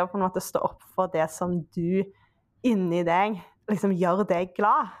 Så det er jo på en måte stå opp for det som du inni deg liksom gjør deg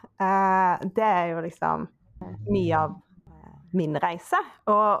glad. Det er jo liksom mye av min reise,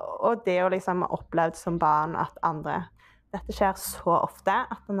 og det å liksom opplevd som barn at dette skjer så ofte,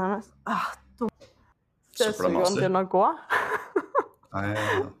 at den er støvsugeren begynner å gå.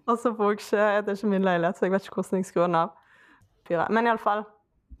 Og så får jeg ikke, det er ikke min leilighet, så jeg vet ikke hvordan jeg skrur den av. Men i alle fall,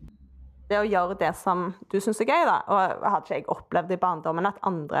 det å gjøre det som du synes er gøy da, og hadde ikke jeg opplevd i barndommen at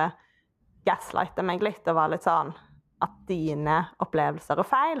andre gaslighter meg litt, og var litt sånn at dine opplevelser er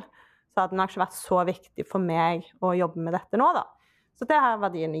feil, så hadde det nok ikke vært så viktig for meg å jobbe med dette nå da. Så det har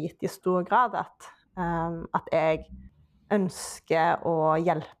verdiene gitt i stor grad, at jeg ønsker å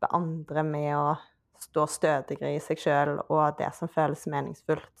hjelpe andre med å stå stødigere i seg selv, og det som føles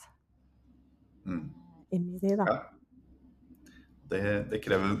meningsfullt inni de da. Ja. Det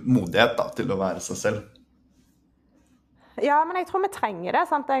krever modighet da, til å være seg selv. Ja, men jeg tror vi trenger det,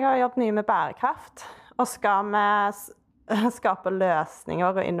 sant? Jeg har jobbet mye med bærekraft, og skal vi skape løsninger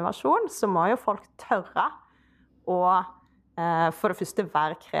og innovasjon, så må jo folk tørre å for det første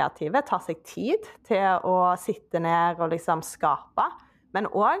være kreative, ta seg tid til å sitte ned og liksom skape, men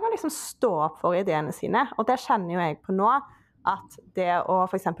også å liksom stå opp for ideene sine. Og det kjenner jo jeg på nå, at det å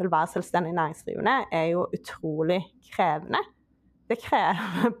for eksempel være selvstendig næringsdrivende er jo utrolig krevende. Det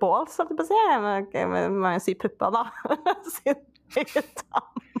krever balls, så det må jeg si pupper da.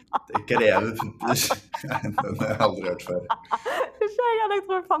 Det krever pupper. Den har jeg aldri hørt før. Ikke jeg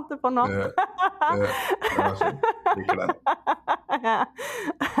tror jeg fant det på nå. Liker den.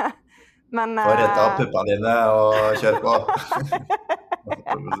 Men, få rett av puppene dine og kjør på.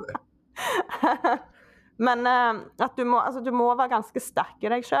 Men at du må være ganske sterk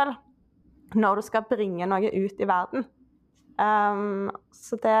i deg selv når du skal bringe noe ut i verden.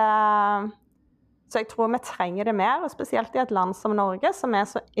 Så jeg tror vi trenger det mer, og spesielt i et land som Norge, som er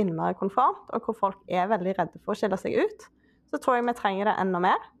så innmari konformt, og hvor folk er veldig redde for å skille seg ut. Så tror jeg vi trenger det enda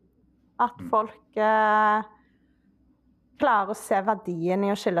mer. At folk klarer å se verdien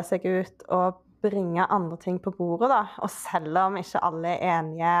i å skille seg ut, og bringe andre ting på bordet da. Og selv om ikke alle er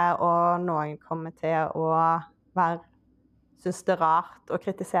enige, og noen kommer til å synes det er rart å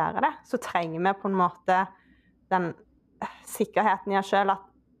kritisere det, så trenger vi på en måte den sikkerheten i oss selv, at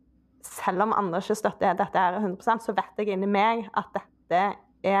selv om andre ikke støtter dette her 100%, så vet jeg inni meg at dette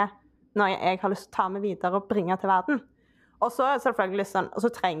er noe jeg har lyst til å ta med videre og bringe til verden. Og så selvfølgelig sånn, og så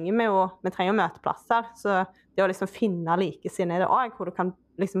trenger vi trenger møteplasser, så det å liksom finne likesinnede i det også, hvor du kan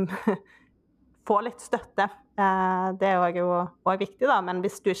liksom få litt støtte, det er jo også viktig da, men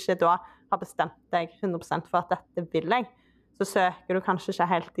hvis du ikke da har bestemt deg 100% for at dette vil jeg, så søker du kanskje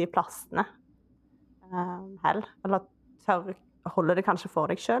ikke helt de plassene heller, eller holder det kanskje for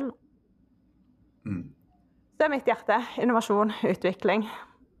deg selv. Det er mitt hjerte. Innovasjon, utvikling.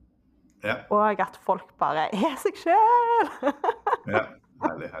 Ja. Og at folk bare er seg selv. Ja,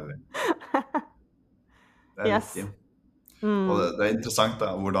 herlig. Det er viktig. Og det er interessant da,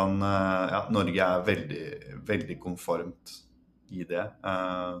 hvordan Norge er veldig, veldig konformt i det.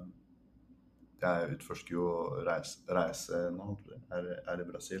 Jeg utforsker jo reise nå, er i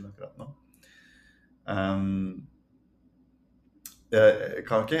Brasil akkurat nå. Jeg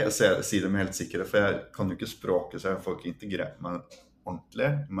kan ikke si det med helt sikkerhet, for jeg kan jo ikke språket, så jeg får ikke integrert meg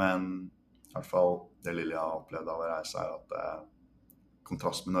ordentlig, men i hvert fall det lille jeg har opplevd av å reise er at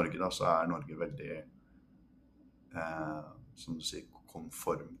kontrast med Norge da, så er Norge veldig, som du sier,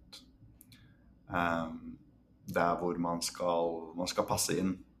 konformt. Der hvor man skal passe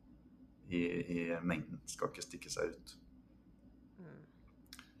inn i mengden, skal ikke stikke seg ut.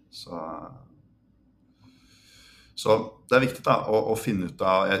 Så det er viktig da, å finne ut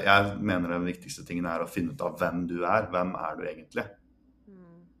av, jeg mener den viktigste tingen er å finne ut av hvem du er. Hvem er du egentlig?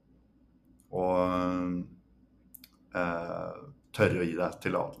 Og tørre å gi deg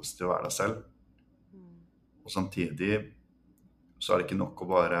tillatelse til å være deg selv. Og samtidig så er det ikke nok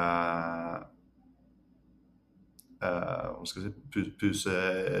å bare puse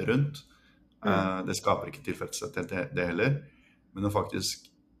rundt. Det skaper ikke tilfredshet det heller. Men å faktisk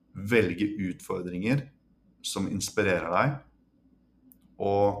velge utfordringer som inspirerer deg,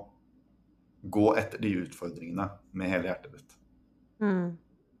 og gå etter de utfordringene med hele hjertet ditt.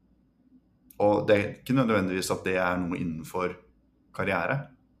 Og det er ikke nødvendigvis at det er noe innenfor karriere.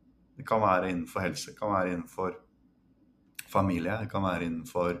 Det kan være innenfor helse, det kan være innenfor familie, det kan være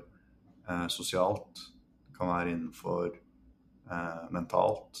innenfor sosialt, det kan være innenfor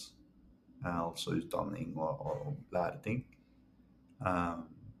mentalt, altså utdanning og lære ting.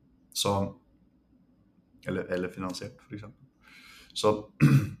 Eller finansiert, for eksempel. Så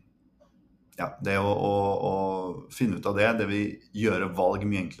ja, det å finne ut av det vil gjøre valg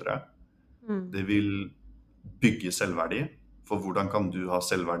mye enklere. Det vil bygge selvverdi. For hvordan kan du ha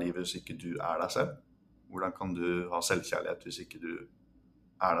selvverdi hvis ikke du er deg selv? Hvordan kan du ha selvkjærlighet hvis ikke du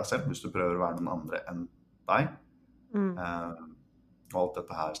er deg selv? Hvis du prøver å være noen andre enn deg? Og alt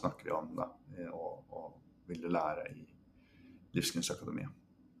dette her snakker vi om da, og vil lære i Livskunstakademet.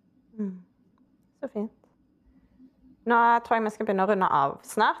 Så fint. Nå tror jeg vi skal begynne å runde av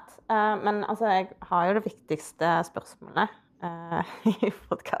snart, men altså, jeg har jo det viktigste spørsmålet i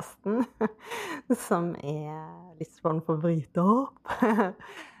podcasten, som litt sånn for å bryte opp.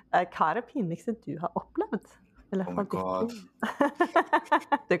 Hva er det pinligste du har opplevd? Eller oh my god.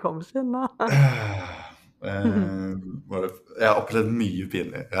 Det kommer ikke inn da. Jeg har opplevd mye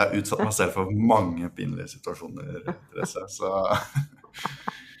pinlig. Jeg har utsatt meg selv for mange pinlige situasjoner,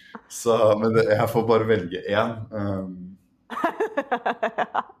 men jeg får bare velge en.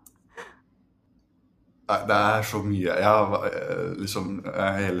 Det er så mye.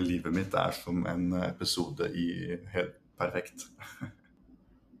 Hele livet mitt er som en episode i helt perfekt.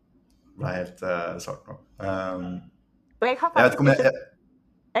 Det er helt svart nå. Jeg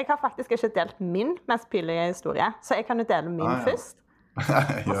har faktisk ikke delt min mest pinlige historie, så jeg kan jo dele min først.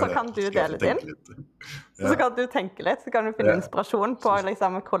 Og så kan du dele din. Og så kan du tenke litt, så kan du finne inspirasjon på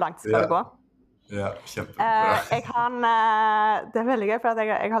liksom, hvor langt skal det gå. Ja, kjempebra. Det er veldig gøy, for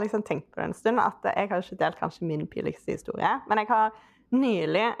jeg har liksom tenkt på det en stund, at jeg har ikke delt kanskje min pinligste historie, men jeg har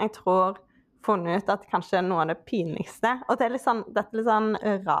nylig, jeg tror, funnet ut at kanskje noe av det pinligste, og det er litt sånn, dette er litt sånn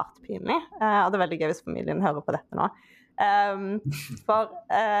rart pinlig, og det er veldig gøy hvis familien hører på dette nå. For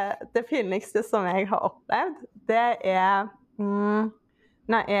det pinligste som jeg har opplevd, det er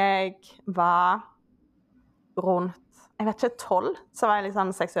når jeg var rundt, jeg vet ikke, 12, så var jeg litt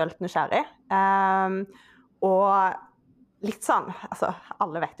sånn seksuelt nysgjerrig. Og litt sånn, altså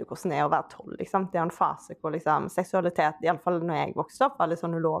alle vet jo hvordan det er å være 12, liksom. Det er en fase hvor liksom, seksualitet, i alle fall når jeg vokste opp, var litt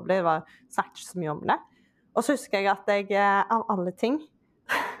sånn ulovlig, det var snakket ikke så mye om det. Og så husker jeg at jeg, av alle ting,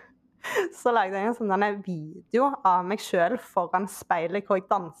 så lagde jeg en sånn video av meg selv foran speilet hvor jeg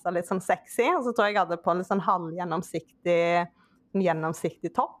danset litt sånn sexy, og så tror jeg hadde på en litt sånn gjennomsiktig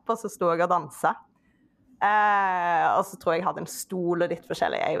topp, og så sto jeg og danset. Og så tror jeg hadde en stol og litt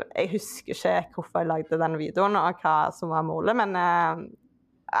forskjellig. Jeg husker ikke hvorfor jeg lagde den videoen og hva som var målet, men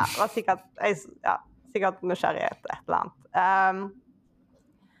det var sikkert nysgjerrighet et eller annet.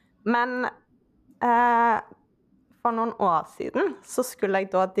 Men for noen år siden så skulle jeg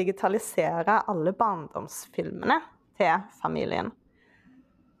da digitalisere alle barndomsfilmene til familien.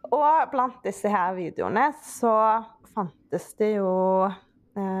 Og blant disse her videoene så fantes det jo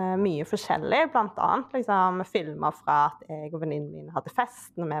mye forskjellig, blant annet liksom, filmer fra at jeg og venninnen min hadde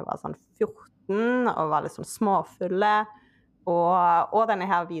fest når vi var sånn 14 og var litt sånn småfulle, og denne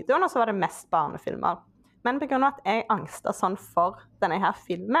her videoen, og så var det mest barnefilmer. Men på grunn av at jeg angstet sånn for denne her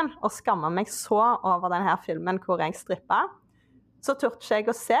filmen, og skammet meg så over denne her filmen hvor jeg strippet, så turte ikke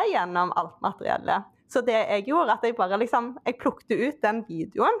jeg å se gjennom alt materiellet. Så det jeg gjorde, at jeg plukket ut den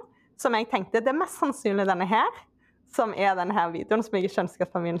videoen, som jeg tenkte, det er mest sannsynlig denne her, som denne her videoen som jeg ikke ønsker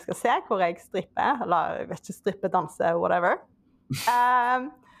at familien skal se, hvor jeg stripper, eller jeg vet ikke, stripper, danser, whatever.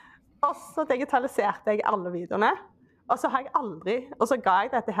 Og så digitaliserte jeg alle videoene, og så har jeg aldri, og så ga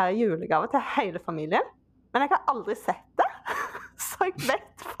jeg dette her i julegave til hele familien, men jeg har aldri sett det. Så jeg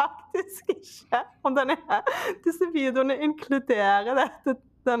vet faktisk ikke om disse videoene inkluderer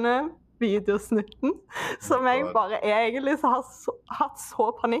denne videosnutten, som jeg bare egentlig har hatt så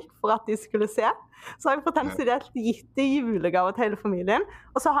panikk for at de skulle se. Så har jeg potensielt gitt det i julegave til hele familien,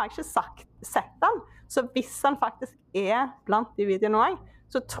 og så har jeg ikke sett den. Så hvis den faktisk blant de videoene også,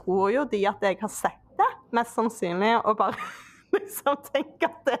 så tror jo de at jeg har sett det, mest sannsynlig, og bare liksom tenker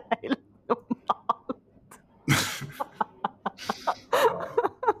at det helt normalt.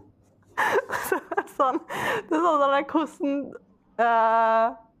 Sånn, det sånn hvordan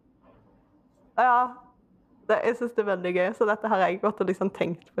jeg synes det veldig gøy, så dette har jeg gått og liksom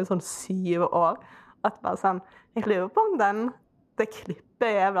tenkt på i sånn 7 år, at bare sånn, jeg lurer på om det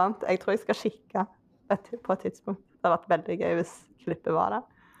klippet blant, jeg tror jeg skal kikke på et tidspunkt. Det har vært veldig gøy hvis klippet var der.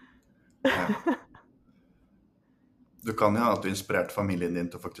 Ja. Du kan jo ha at du inspirert familien din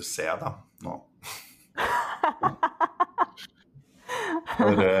til å faktisk se da, nå.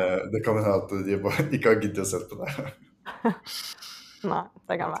 Det kan jo ha at de bare ikke har giddet å sette på det. Nei,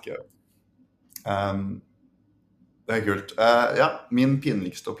 det kan være. Det kult. Ja, min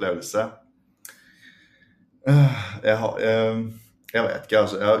pinligste opplevelse. Jeg vet ikke,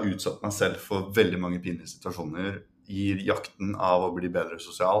 altså, jeg har utsatt meg selv for veldig mange pinlige situasjoner i jakten av å bli bedre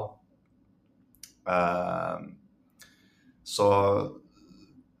sosial. Så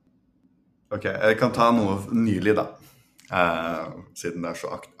ok, jeg kan ta noe nylig da, siden det er så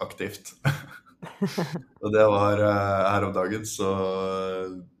aktivt. Og det var her om dagen, så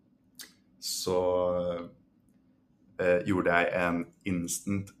gjorde jeg en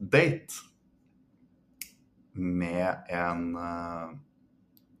instant date med en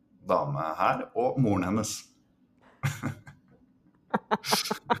dame her, og moren hennes.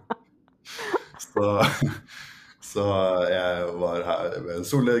 Så jeg var her ved en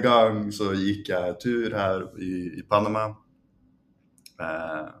solnedgang, så gikk jeg tur her i Panama,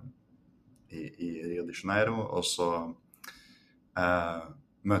 i Rio de Janeiro, og så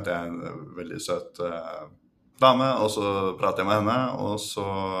møtte jeg en veldig søt dame, og så pratet jeg med henne, og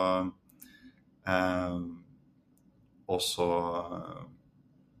så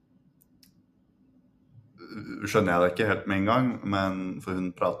skjønner jeg det ikke helt med en gang, for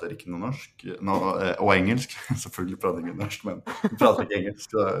hun prater ikke noe norsk, og engelsk. Selvfølgelig prater hun ikke norsk, men hun prater ikke engelsk,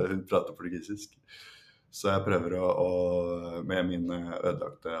 hun prater portugisisk. Så jeg prøver med min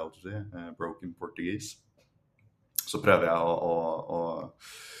ødelagte, broken portugis, så prøver jeg å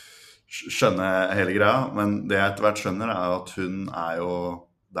skjønne hele greia, men det jeg etter hvert skjønner at hun jo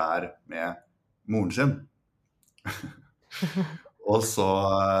der med moren sin. Og så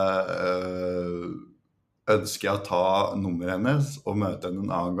ønsker jeg å ta nummeret hennes og møte henne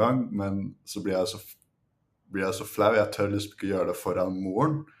en annen gang, men så blir jeg så flau, jeg tør liksom ikke gjøre det foran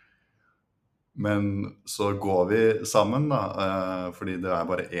moren. Men så går vi sammen da, fordi det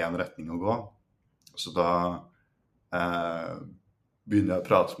bare én retning å gå. Så da begynner jeg å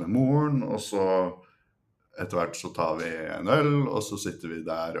prate med moren, og så etter hvert så tar vi en øl, og så sitter vi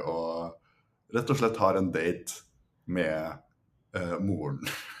der og rett og slett har en date med moren.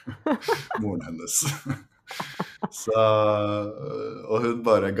 Moren hennes. Så, og hun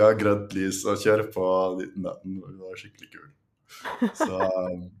bare ga grønt lys og kjører på natten. Hun var skikkelig kul. Så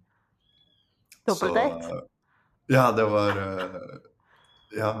Doppeldate? Ja, det var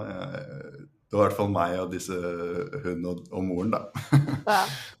det var i hvert fall meg og hun og moren da. Ja.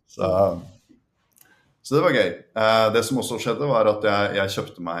 Så det var gøy. Det som også skjedde var at jeg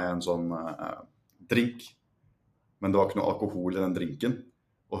kjøpte meg en sånn drink, men det var ikke noe alkohol i den drinken.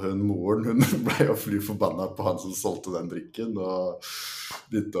 Og moren, hun ble jo fly forbannet på han som solgte den drinken, og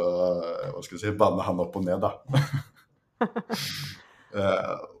begynte å, banne han opp og ned da.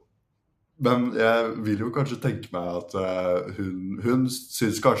 Men jeg vil jo kanskje tenke meg at hun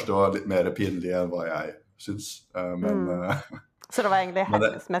synes kanskje det var litt mer pinlig enn hva jeg synes. Så det var egentlig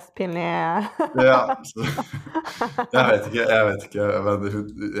hennes mest pinlige? Ja, jeg vet ikke, men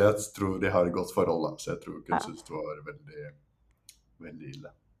jeg tror de har et godt forhold da, så jeg tror ikke hun synes det var veldig, veldig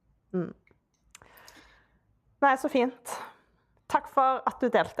ille. Nei, så fint. Takk for at du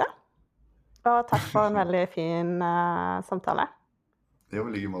delte, og takk for en veldig fin samtale. Jo,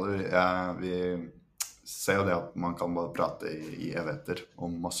 i like måte. Vi ser jo det at man kan bare prate i evigheter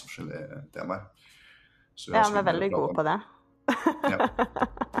om masse forskjellige temaer. Ja, vi veldig gode på det. Ja.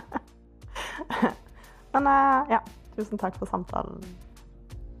 Men ja, tusen takk for samtalen.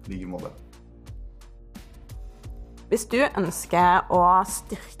 I like måte. Hvis du ønsker å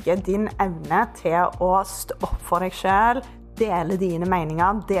styrke din evne til å stå opp for deg selv, dele dine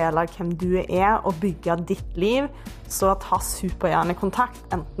meninger, dele hvem du og bygge ditt liv, så ta supergjerne kontakt,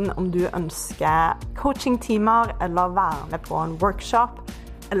 enten om du ønsker coachingtimer, eller være med på en workshop,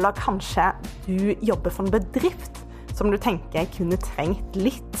 eller kanskje du jobber for en bedrift som du tenker kunne trengt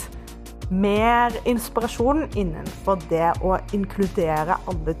litt mer inspirasjon innenfor det å inkludere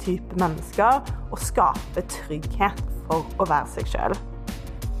alle typer mennesker og skape trygghet for å være seg selv.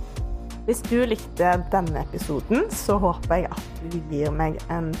 Hvis du likte denne episoden, så håper jeg at du gir meg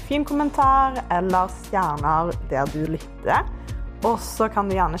en fin kommentar eller stjerner der du lytter. Og så kan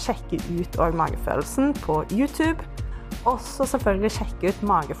du gjerne sjekke ut magefølelsen på YouTube. Og så selvfølgelig sjekke ut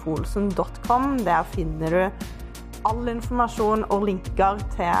magefolsen.com. Der finner du all informasjon og linker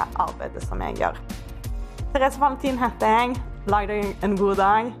til arbeidet som jeg gjør. Therese Valentin heter jeg. Lag deg en god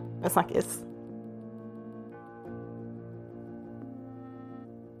dag. Vi snakkes.